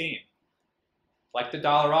join this game. Like the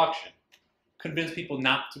dollar auction. Convince people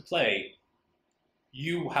not to play.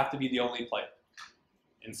 You have to be the only player.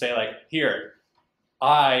 And say, like, here,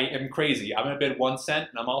 I am crazy. I'm going to bid 1 cent,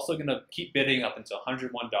 and I'm also going to keep bidding up until $101.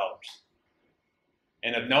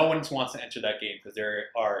 And if no one wants to enter that game because they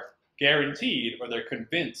are guaranteed or they're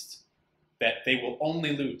convinced that they will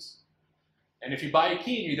only lose. And if you buy a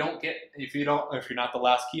key and you don't get, if you're not the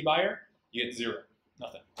last key buyer, you get 0,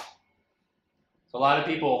 nothing. So a lot of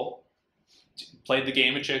people played the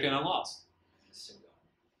game of chicken and lost.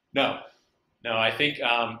 No, I think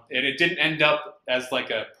it didn't end up as like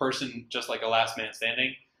a person, just like a last man standing.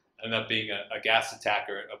 It ended up being a gas attack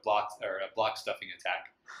or a block stuffing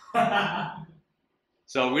attack.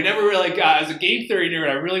 So we never really got, as a game theory nerd,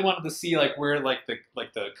 I really wanted to see like where like the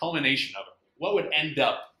culmination of it. What would end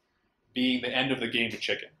up being the end of the game of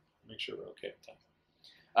chicken? Make sure we're okay with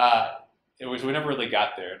time. We never really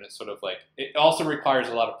got there, and it's sort of like it also requires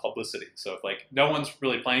a lot of publicity. So if like no one's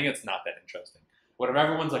really playing it, it's not that interesting. What if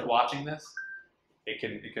everyone's like watching this? It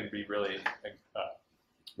can be really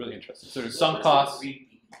really interesting. So there's some costs. I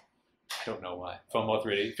don't know why. FOMO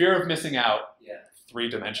 3D. Fear of missing out. Yeah.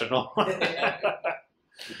 3-dimensional.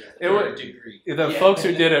 Degree. The folks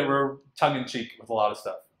who did it were tongue in cheek with a lot of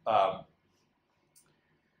stuff.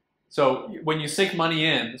 So when you sink money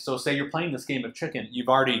in, so say you're playing this game of chicken, you've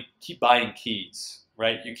already keep buying keys,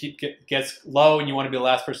 right? You gets low and you want to be the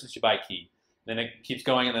last person to buy a key. Then it keeps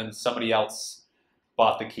going and then somebody else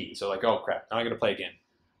bought the key. So like, oh crap, now I got to play again.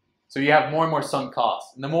 So you have more and more sunk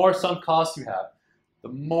costs. And the more sunk costs you have, the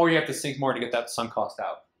more you have to sink more to get that sunk cost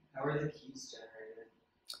out. How are the keys generated?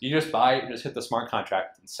 You just hit the smart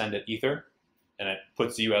contract and send it Ether, and it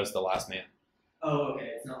puts you as the last man. Oh,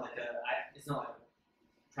 okay. It's not like a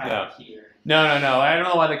private key or. No. I don't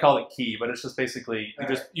know why they call it key, but it's just basically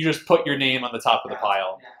you just put your name on the top of the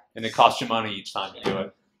pile, and it costs you money each time you do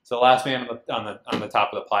it. So the last man on the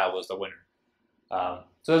top of the pile was the winner.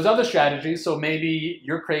 So there's other strategies. So maybe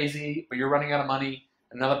you're crazy, but you're running out of money.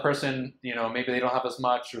 Another person, maybe they don't have as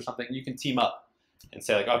much or something. You can team up and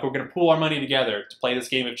say like, oh, we're going to pool our money together to play this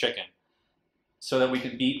game of chicken, so that we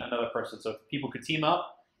can beat another person. So if people could team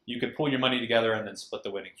up, you could pool your money together and then split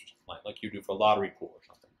the winnings, like you do for a lottery pool or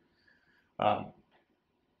something.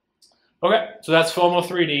 Okay, so that's FOMO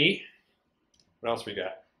 3D. What else we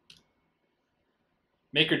got?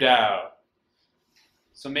 MakerDAO.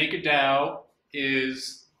 So MakerDAO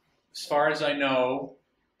is, as far as I know,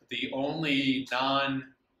 the only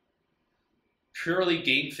purely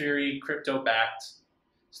game theory, crypto-backed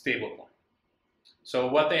stablecoin. So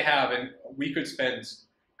what they have, and we could spend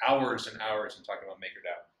hours and hours in talking about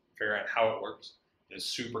MakerDAO, figuring out how it works. It's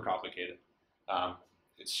super complicated.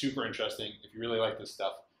 It's super interesting. If you really like this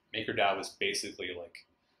stuff, MakerDAO is basically like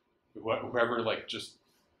whoever like just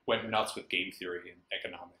went nuts with game theory and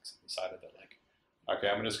economics and decided that like, okay,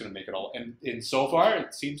 I'm just going to make it all. And so far,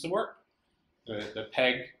 it seems to work. The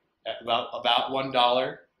peg at about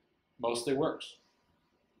 $1 mostly works.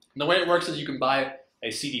 And the way it works is you can buy a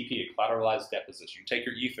CDP, a collateralized debt position. You take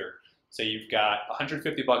your Ether, say you've got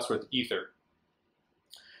 $150 worth of Ether.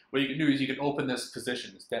 What you can do is you can open this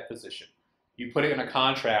position, this debt position. You put it in a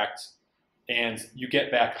contract, and you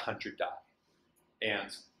get back 100 DAI.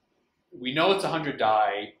 And we know it's 100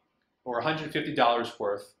 DAI, or $150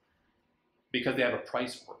 worth, because they have a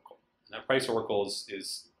price oracle. And that price oracle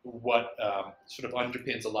is what sort of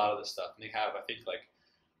underpins a lot of this stuff. And they have, I think, like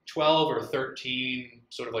 12 or 13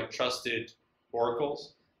 sort of like trusted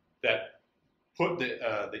oracles that put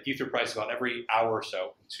the Ether price about every hour or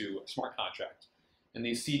so into a smart contract. And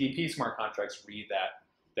these CDP smart contracts read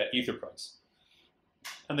that Ether price.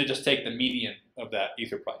 And they just take the median of that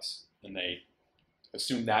Ether price, and they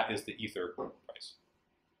assume that is the Ether price.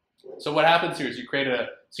 So what happens here is you create a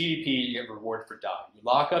CDP, you get reward for DAI. You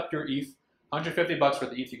lock up your ETH, $150 for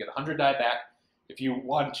the ETH, you get 100 DAI back if you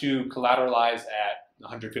want to collateralize at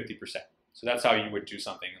 150%. So that's how you would do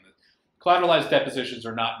something. And the collateralized debt positions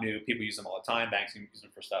are not new. People use them all the time. Banks use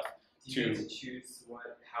them for stuff. Do you get to choose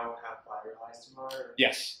how collateralized you are? Or?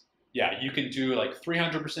 Yes. Yeah, you can do like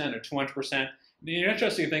 300% or 200%. The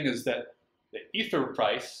interesting thing is that the ETH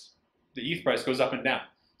price goes up and down.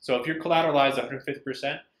 So if you're collateralized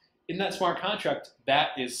 150%, in that smart contract, that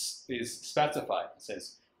is specified. It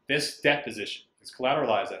says this debt position is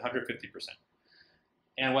collateralized at 150%.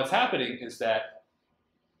 And what's happening is that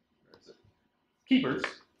keepers,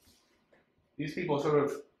 these people are sort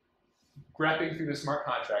of grepping through the smart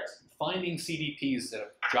contracts, finding CDPs that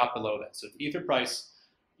have dropped below that. So the Ether price,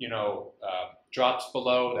 drops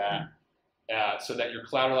below that, so that your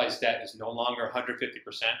collateralized debt is no longer 150%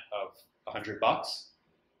 of $100.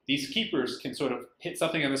 These keepers can sort of hit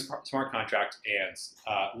something in this smart contract and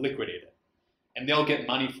liquidate it, and they'll get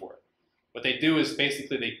money for it. What they do is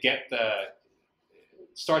basically they get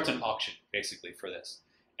starts an auction basically for this,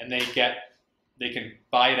 and they they can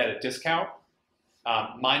buy it at a discount,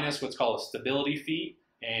 minus what's called a stability fee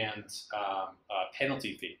and a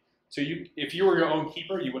penalty fee. So if you were your own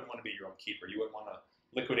keeper, you wouldn't want to be your own keeper. You wouldn't want to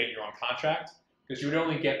liquidate your own contract because you would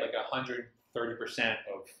only get like 130%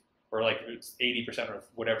 of, or like 80% of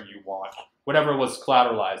whatever you want, whatever was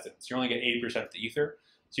collateralized. So you only get 80% of the ether.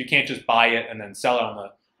 So you can't just buy it and then sell it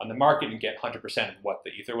on the market and get 100% of what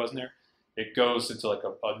the ether was in there. It goes into like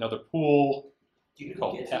another pool. Do you know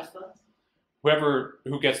called who gets TEF. those funds?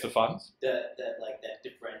 Who gets the funds? That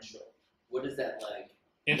differential. What is that like?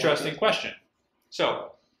 Interesting question.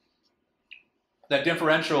 So that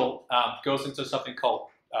differential goes into something called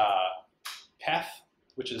PETH,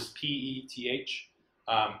 which is PETH,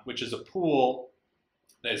 which is a pool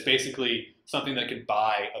that is basically something that can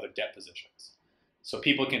buy other debt positions. So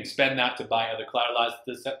people can spend that to buy other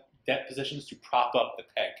collateralized debt positions to prop up the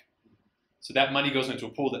peg. So that money goes into a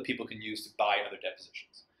pool that people can use to buy other debt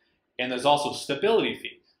positions. And there's also stability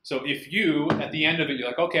fee. So if you, at the end of it, you're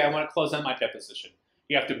like, okay, I want to close out my debt position,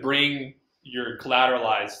 you have to bring your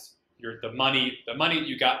collateralized, the money that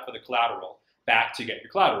you got for the collateral back to get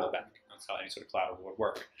your collateral back. That's how any sort of collateral would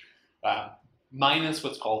work. Minus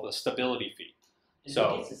what's called a stability fee. And So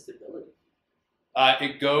who gets the stability?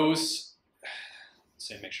 it goes, let's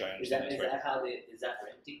see, make sure I understand this right. Is that for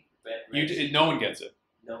empty? No one gets it.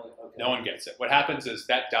 No one, okay. No one gets it. What happens is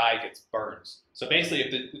that die gets burned. So basically,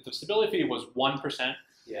 if the stability fee was 1%,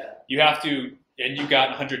 you have to, and you got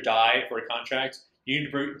 100 die for a contract, you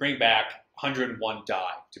need to bring back 101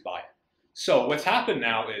 die to buy it. So what's happened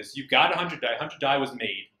now is you've got 100 die was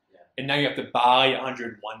made, and now you have to buy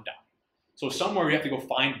 101 die. So somewhere you have to go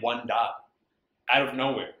find one die out of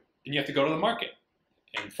nowhere, and you have to go to the market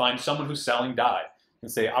and find someone who's selling die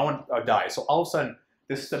and say, I want a die. So all of a sudden,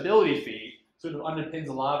 this stability fee sort of underpins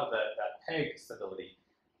a lot of that peg stability.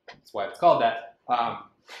 That's why it's called that.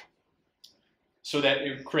 So that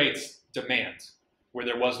it creates demand where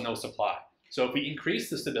there was no supply. So if we increase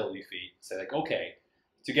the stability fee, say like, okay,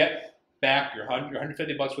 to get back your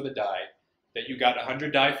 150 bucks worth of die that you got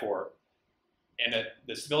 100 die for, and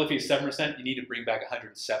the stability fee is 7%, you need to bring back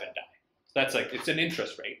 107 die. So that's like, it's an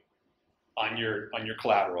interest rate on your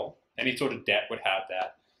collateral. Any sort of debt would have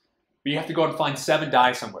that. But you have to go and find 7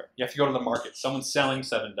 die somewhere. You have to go to the market. Someone's selling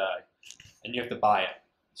 7 die, and you have to buy it.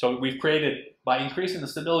 So we've created, by increasing the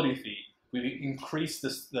stability fee, we've increased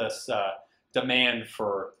this demand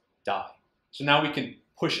for die. So now we can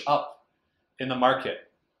push up in the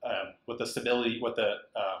market what the stability, what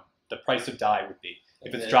the price of die would be.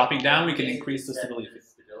 If it's dropping down, we can increase the stability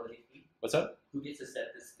fee. What's that? Who gets to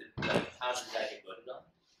set this? Like, how does that get voted on?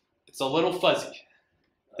 It's a little fuzzy.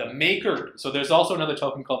 The maker, so there's also another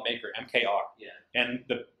token called maker, MKR. Yeah. And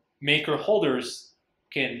the maker holders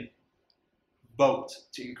can vote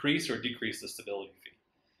to increase or decrease the stability fee.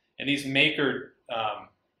 And these maker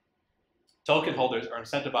token holders are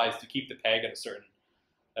incentivized to keep the peg at a certain,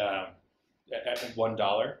 at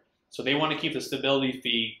 $1. So they want to keep the stability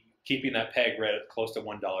fee, keeping that peg right at close to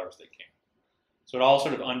 $1 as they can. So it all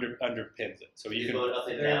sort of underpins it. So you can, vote up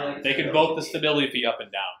and down. they can vote the stability fee up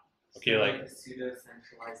and down. Okay, like a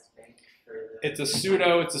pseudo-centralized bank for the...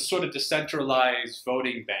 it's a sort of decentralized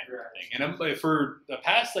voting bank thing. And for the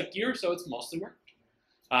past year or so, it's mostly worked.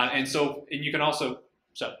 And you can also,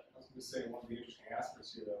 so. I was going to say, one of the interesting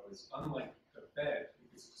aspects here, though, is unlike the Fed, who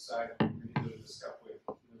gets to decide who to do the stuff with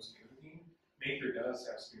no skin in the game, Maker does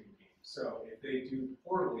have skin in the game. So if they do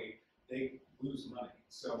poorly, they lose money.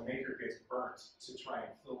 So Maker gets burnt to try and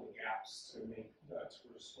fill the gaps to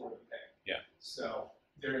restore the peg. Yeah. So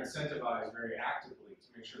they're incentivized very actively to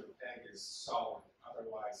make sure the peg is solid.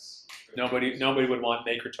 Otherwise, nobody would want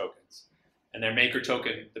maker tokens, and their maker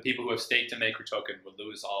token, the people who have staked a maker token, would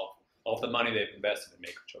lose all of the money they've invested in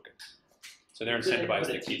maker tokens. So they're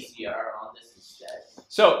incentivized to keep it. TCR on this instead.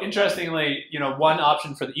 So interestingly, one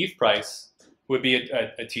option for the ETH price would be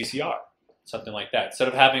a TCR, something like that. Instead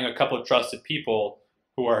of having a couple of trusted people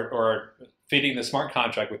who are feeding the smart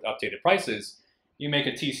contract with updated prices, you make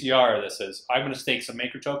a TCR that says, I'm going to stake some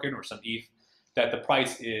maker token or some ETH that the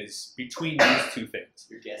price is between these two things.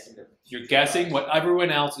 You're guessing what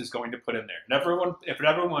everyone else is going to put in there. And if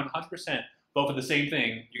everyone 100% vote for the same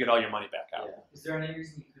thing, you get all your money back out. Yeah. Is there any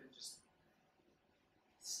reason you couldn't just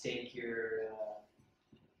stake your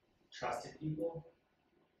trusted people?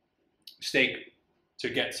 Stake to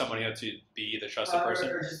get somebody to be the trusted person?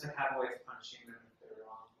 Or just have a way of punishing them if they're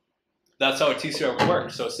wrong. That's how a TCR would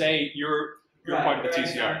work. So say you're part of the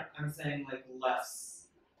TCR. I'm saying less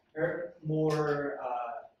or more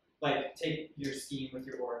take your scheme with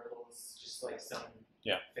your oracles, just some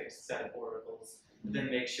fixed set of oracles,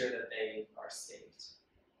 then make sure that they are staked.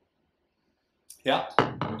 Yeah,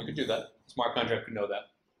 you could do that. Smart contract could know that.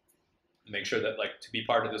 Make sure that, like, to be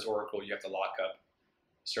part of this oracle, you have to lock up a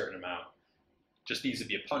certain amount. Just needs to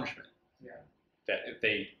be a punishment. Yeah. That if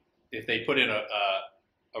they put in a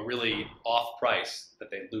really off price, that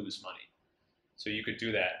they lose money. So you could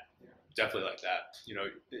do that. Yeah. Definitely like that. You know,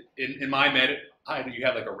 in my med, you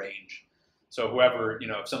have like a range. So whoever, you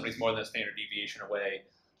know, if somebody's more than a standard deviation away,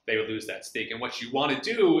 they would lose that stake. And what you want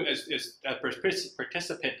to do as a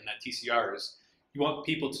participant in that TCR is you want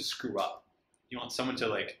people to screw up. You want someone to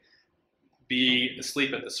like be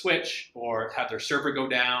asleep at the switch or have their server go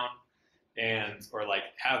down or like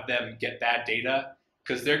have them get bad data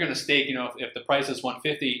because they're going to stake, you know, if the price is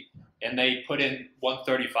 150 and they put in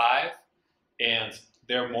 135 and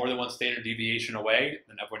they're more than one standard deviation away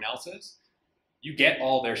than everyone else is, you get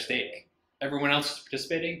all their stake. Everyone else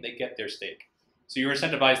participating, they get their stake. So you're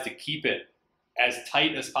incentivized to keep it as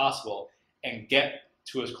tight as possible and get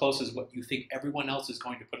to as close as what you think everyone else is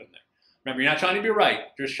going to put in there. Remember, you're not trying to be right,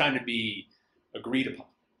 you're just trying to be agreed upon.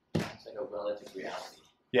 It's like a relative reality.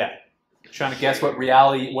 Yeah. You're trying to guess what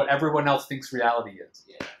everyone else thinks reality is.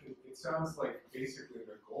 Yeah. It sounds like basically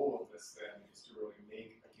the goal of this then is to really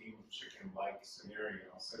make a game of chicken-like scenario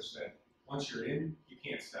such that once you're in, you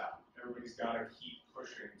can't stop. Everybody's got to keep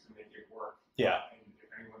pushing to make it work. Yeah. And if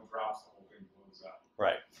anyone drops, the whole thing blows up.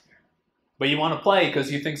 Right. Yeah. But you want to play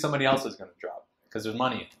because you think somebody else is going to drop because there's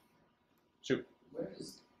money in it. Shoot. Where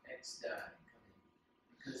does XDAI come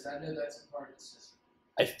in? Because I know that's a part of the system.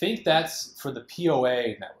 I think that's for the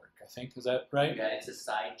POA network. I think, is that right? Yeah, it's a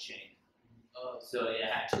side chain. So it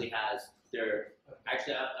actually has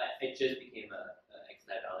it just became a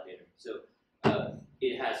XDAI validator. So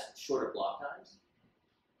it has shorter block times,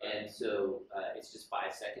 and so it's just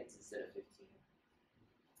 5 seconds instead of 15.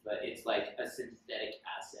 But it's like a synthetic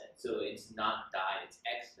asset, so it's not DAI, it's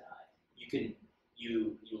XDAI.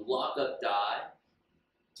 You lock up DAI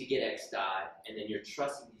to get XDAI, and then you're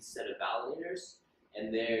trusting these set of validators,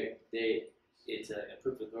 and it's a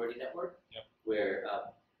proof of authority network where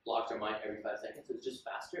blocks are mined every 5 seconds, so it's just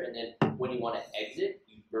faster. And then when you want to exit,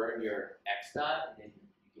 you burn your XDAI, and then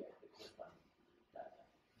you get the corresponding DAI.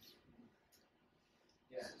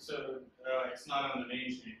 Yeah. So it's not on the main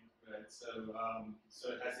chain, right? So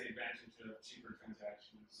it has the advantage of cheaper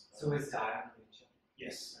transactions. So it's DAI on the chain.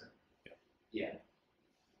 Yes. Yeah.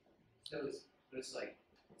 So it's like,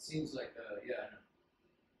 it seems like, yeah, I know.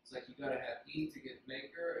 It's like you gotta have ETH to get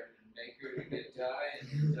Maker, and then Maker to get DAI, and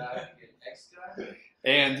then DAI to get XDAI.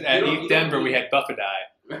 And at ETH Denver, we had Buffadai.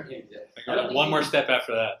 Right. One more step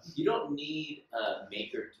after that. You don't need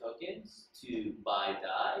Maker tokens to buy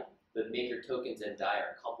DAI, but Maker tokens and DAI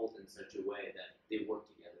are coupled in such a way that they work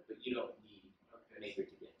together. But you don't need Maker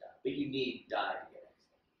to get DAI, but you need DAI to get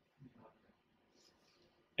XDAI.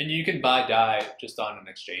 And you can buy DAI just on an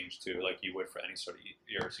exchange too, like you would for any sort of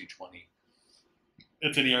ERC20.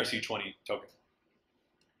 It's an ERC20 token.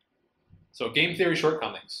 So game theory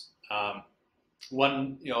shortcomings.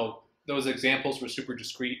 One, those examples were super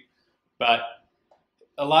discrete, but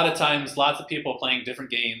a lot of times, lots of people playing different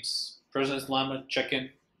games, Prisoner's Dilemma, Chicken.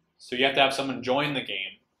 So you have to have someone join the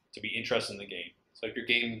game to be interested in the game. So if your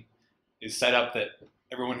game is set up that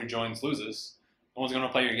everyone who joins loses, no one's going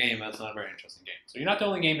to play your game. That's not a very interesting game. So you're not the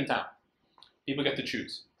only game in town. People get to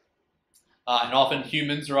choose. And often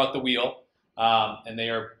humans are at the wheel, and they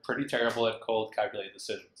are pretty terrible at cold calculated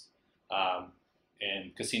decisions.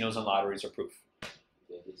 And casinos and lotteries are proof.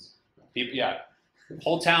 People,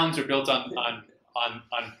 whole towns are built on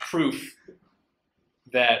proof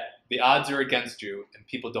that the odds are against you and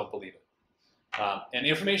people don't believe it. And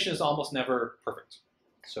information is almost never perfect.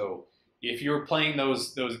 So if you're playing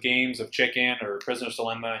those games of Chicken or Prisoner's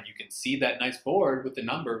Dilemma and you can see that nice board with the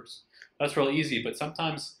numbers, that's real easy. But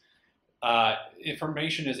sometimes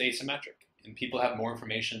information is asymmetric and people have more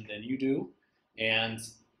information than you do. And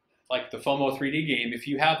like the FOMO 3D game, if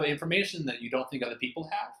you have information that you don't think other people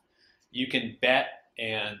have, you can bet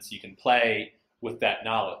and you can play with that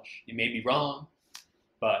knowledge. You may be wrong,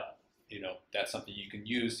 but that's something you can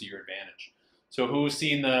use to your advantage. So who's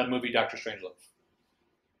seen the movie Dr. Strangelove?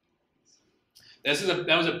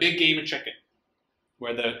 That was a big game of Chicken,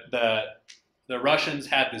 where the Russians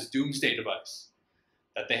had this doomsday device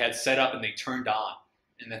that they had set up and they turned on,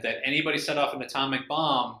 and that anybody set off an atomic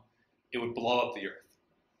bomb, it would blow up the Earth.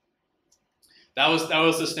 That was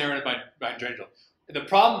the scenario by Strangelove. The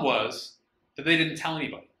problem was that they didn't tell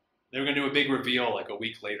anybody. They were going to do a big reveal like a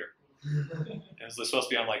week later. It was supposed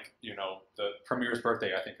to be on the premier's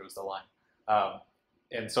birthday, I think it was the line.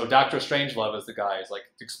 And so Dr. Strangelove is the guy who's like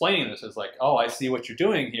explaining this is like, oh, I see what you're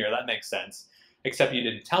doing here. That makes sense. Except you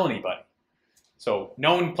didn't tell anybody. So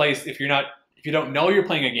no one plays if you don't know you're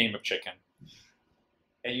playing a game of Chicken,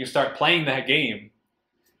 and you start playing that game,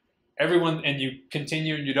 everyone, and you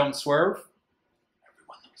continue and you don't swerve,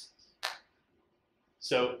 everyone loses.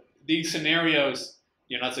 So these scenarios,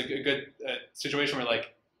 you know, it's a good situation where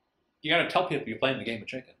like you got to tell people you're playing the game of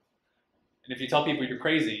chicken, and if you tell people you're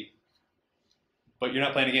crazy, but you're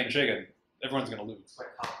not playing a game of chicken, everyone's gonna lose. It's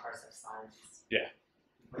like cop cars have signs. Yeah.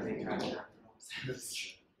 When they drive down the road.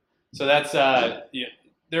 So that's yeah.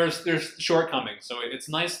 There's shortcomings. So it's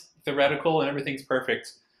nice theoretical and everything's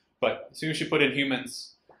perfect, but as soon as you put in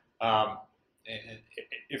humans, and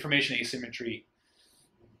information asymmetry,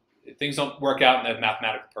 things don't work out in a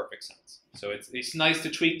mathematical perfect sense. So it's nice to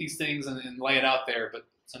tweak these things and lay it out there, but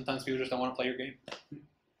sometimes people just don't want to play your game.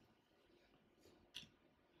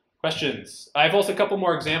 Questions? I have also a couple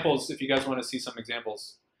more examples if you guys want to see some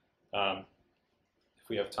examples. If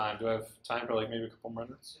we have time. Do I have time for like maybe a couple more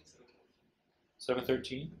minutes?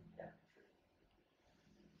 7:13? Yeah.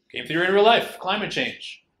 Game theory in real life, climate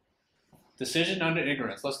change. Decision under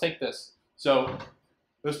ignorance. Let's take this. So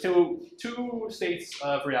there's two states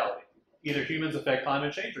of reality. Either humans affect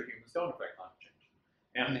climate change or humans don't affect climate change.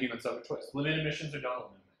 And the humans have a choice. Limit emissions or don't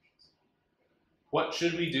limit emissions. What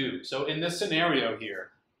should we do? So in this scenario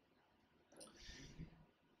here,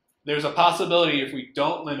 there's a possibility if we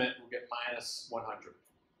don't limit, we'll get minus 100.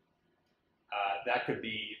 That could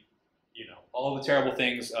be, you know, all the terrible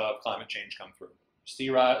things of climate change come through. Sea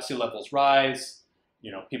levels rise,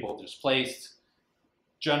 you know, people displaced,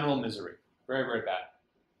 general misery, very, very bad.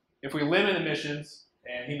 If we limit emissions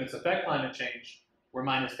and humans affect climate change, we're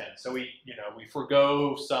minus 10. So we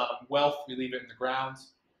forego some wealth, we leave it in the ground.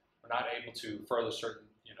 We're not able to further certain,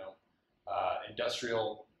 you know,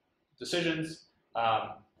 industrial decisions.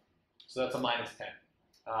 So that's a minus 10.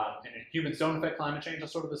 And if humans don't affect climate change,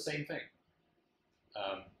 it's sort of the same thing.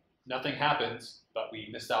 Nothing happens, but we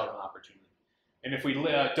missed out on an opportunity. And if we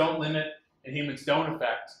don't limit and humans don't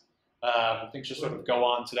affect, things just sort of go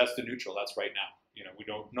on. So that's the neutral. That's right now. You know, we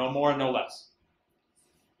don't no more, no less.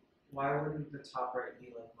 Why wouldn't the top right be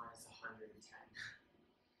like minus 110?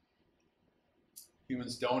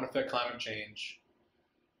 Humans don't affect climate change.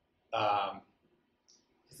 Are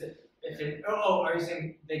you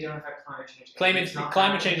saying they don't affect climate change?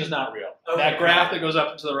 Climate change is not real. Okay, that graph that goes up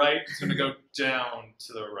and to the right is going to go down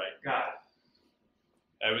to the right. Got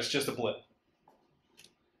it. It was just a blip.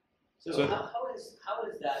 So how is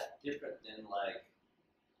that different than like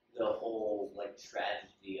the whole like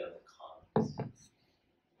tragedy of the commons,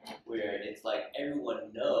 where it's like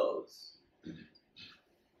everyone knows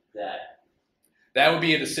that would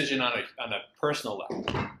be a decision on a personal level.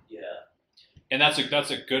 Yeah. And that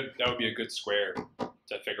would be a good square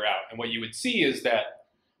to figure out. And what you would see is that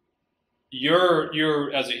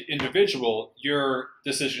you're as an individual, your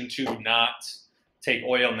decision to not take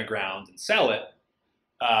oil in the ground and sell it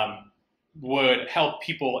would help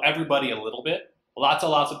everybody a little bit, lots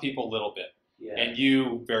of people a little bit, Yeah. and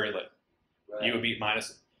you very little. Right. You would be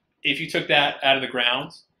minus. If you took that out of the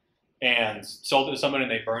ground and sold it to somebody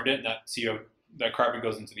and they burned it, and that carbon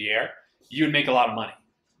goes into the air, you would make a lot of money.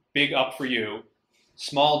 Big up for you,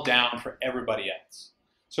 small down for everybody else.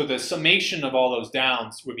 So the summation of all those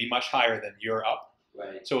downs would be much higher than your up.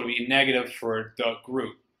 Right. So it would be negative for the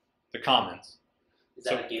group, the commons. Is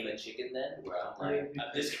that a game of chicken then? Where I'm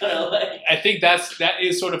just kind of like. I think that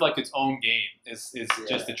is sort of like its own game. Is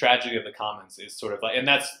just the tragedy of the commons is sort of like, and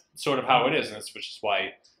that's sort of how it is, and which is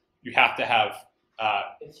why you have to have.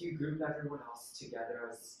 If you group everyone else together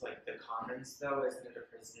as like the commons, though, isn't it a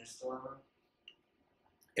prisoner's dilemma?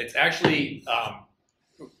 It's actually,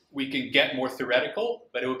 we can get more theoretical,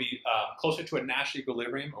 but it would be closer to a Nash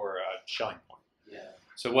equilibrium or a Schelling point. Yeah.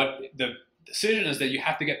 So what the decision is that you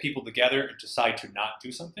have to get people together and decide to not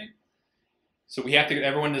do something. So we have to get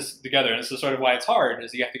everyone together, and this is sort of why it's hard,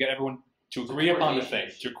 is you have to get everyone to agree upon the thing,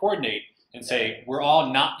 to coordinate and say, we're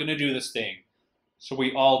all not going to do this thing, so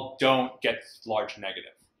we all don't get large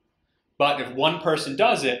negative. But if one person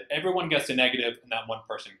does it, everyone gets a negative, and that one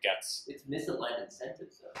person gets. It's misaligned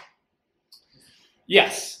incentives, though.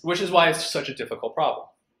 Yes, which is why it's such a difficult problem.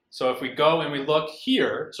 So if we go and we look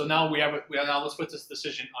here, so now now let's put this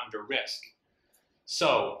decision under risk.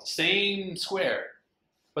 So same square,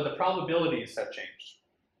 but the probabilities have changed.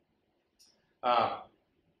 I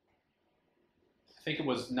think it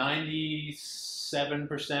was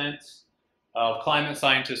 97% of climate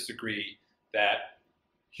scientists agree that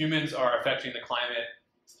humans are affecting the climate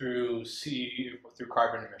through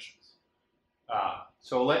carbon emissions.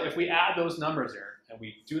 So if we add those numbers here and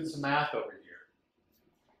we do this math over here,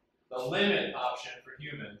 the limit option for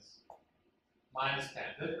humans, minus 10,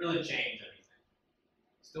 doesn't really change anything.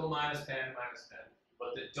 Still minus 10, minus 10.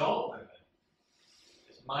 But the don't limit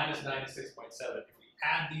is minus 96.7. If we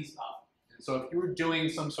add these up. And so if you were doing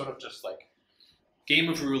some sort of just like game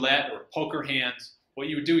of roulette or poker hands, what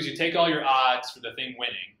you would do is you take all your odds for the thing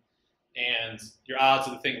winning and your odds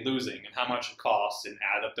of the thing losing and how much it costs and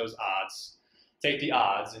add up those odds. Take the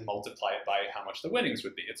odds and multiply it by how much the winnings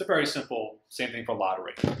would be. It's a very simple, same thing for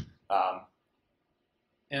lottery.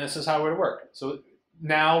 And this is how it would work. So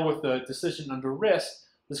now with the decision under risk,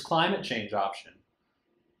 this climate change option,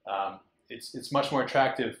 it's much more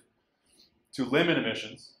attractive to limit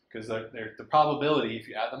emissions because the probability, if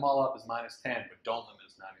you add them all up, is -10, but don't limit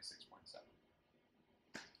is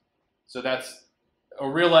 96.7. So that's a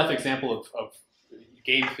real life example of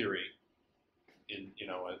game theory in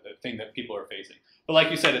a thing that people are facing. But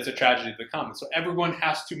like you said, it's a tragedy of the commons. So everyone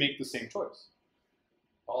has to make the same choice.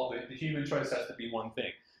 All the human choice has to be one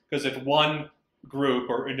thing. Because if one group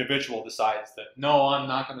or individual decides that, no, I'm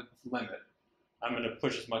not going to limit, I'm going to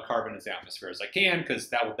push as much carbon into the atmosphere as I can because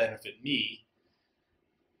that will benefit me,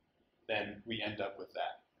 then we end up with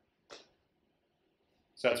that.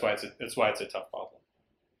 So that's why it's a tough problem.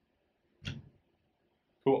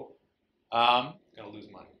 Cool. I'm going to lose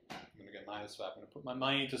money. I'm going to get -5. I'm going to put my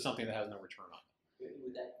money into something that has no return on it.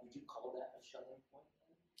 Would you call that a shelling point?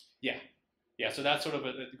 Yeah, so that's sort of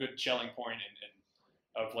a good shelling point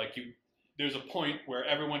of like there's a point where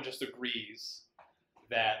everyone just agrees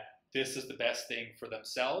that this is the best thing for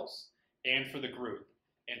themselves and for the group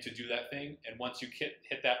and to do that thing. And once you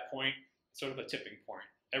hit that point, sort of a tipping point,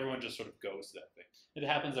 everyone just sort of goes to that thing. It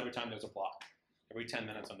happens every time there's a block. Every 10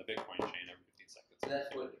 minutes on the Bitcoin chain, every 15 seconds. So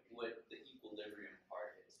that's what the equilibrium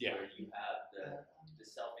part is, Yeah. where you have the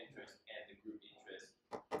self-interest and the group interest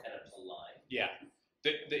kind of aligned. Yeah.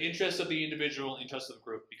 The interests of the individual and interests of the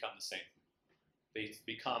group become the same. They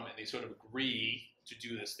become, and they sort of agree to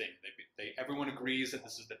do this thing. Everyone agrees that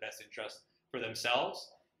this is the best interest for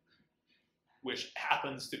themselves, which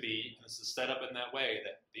happens to be, and this is set up in that way,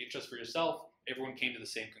 that the interest for yourself, everyone came to the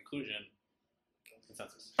same conclusion,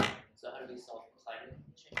 consensus. So how do we solve climate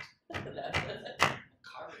change?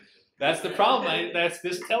 That's the problem.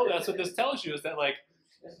 That's what this tells you, is that like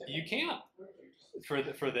you can't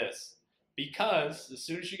for this, because as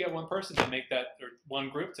soon as you get one person to make that, or one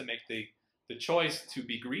group to make the choice to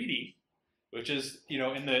be greedy, which is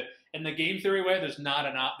in the game theory way, there's not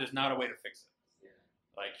a way to fix it. Yeah.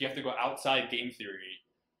 Like you have to go outside game theory,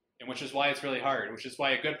 and which is why it's really hard. Which is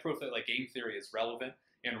why a good proof that like game theory is relevant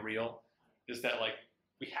and real is that like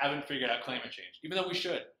we haven't figured out climate change, even though we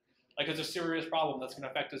should. Like it's a serious problem that's going to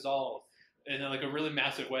affect us all in like a really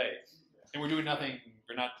massive way, and we're doing nothing.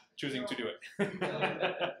 We're not choosing to do it. You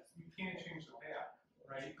can't change the path,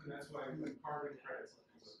 right? And that's why with carbon credits and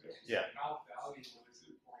things like this, Yeah. how valuable is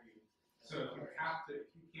it for you? So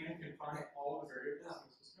if you can't confine all the variables in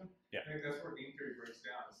the system, Yeah. I think that's where game theory breaks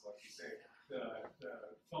down. It's like you say, the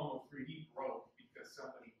FOMO 3D broke because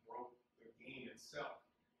somebody broke the game itself,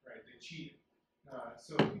 right? They cheated.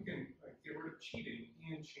 So if you can get rid of cheating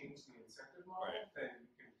and change the incentive model, Right. then you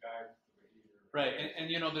can guide the behavior. Right,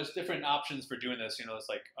 and there's different options for doing this. It's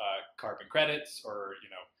like carbon credits or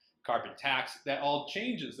carbon tax. That all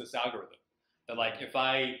changes this algorithm. That like if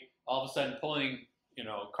I all of a sudden pulling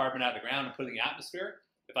carbon out of the ground and putting it in the atmosphere,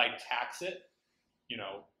 if I tax it,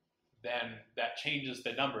 then that changes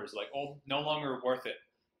the numbers. Like, no longer worth it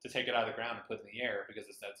to take it out of the ground and put it in the air because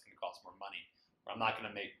that's going to cost more money. Or I'm not going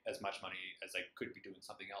to make as much money as I could be doing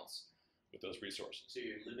something else with those resources. So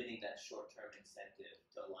you're limiting that short-term incentive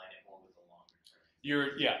to align it more with the longer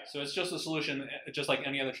term. So it's just a solution, just like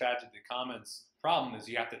any other tragedy. The commons problem is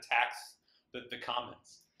you have to tax the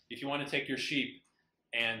commons. If you want to take your sheep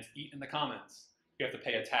and eat in the commons, you have to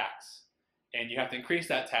pay a tax. And you have to increase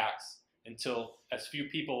that tax until as few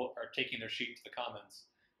people are taking their sheep to the commons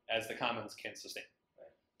as the commons can sustain.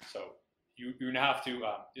 Right. So you have to,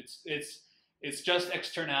 it's just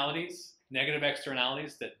externalities, negative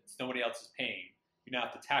externalities that nobody else is paying. You now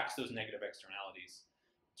have to tax those negative externalities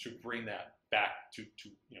to bring that back to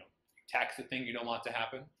tax the thing you don't want to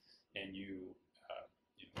happen, and you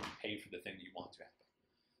pay for the thing that you want to happen.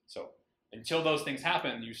 So until those things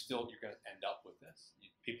happen, you're going to end up with this.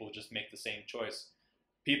 People just make the same choice.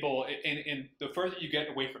 People, and the further you get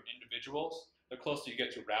away from individuals, the closer you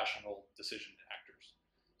get to rational decision actors.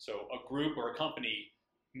 So a group or a company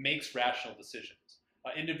makes rational decisions.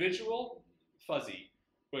 An individual, fuzzy,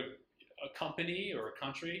 but a company or a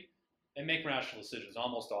country, they make rational decisions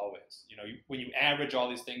almost always. When you average all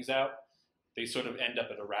these things out, they sort of end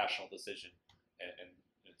up at a rational decision, and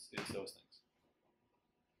it's those things.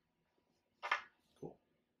 Cool.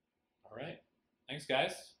 All right. Thanks,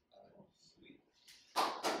 guys.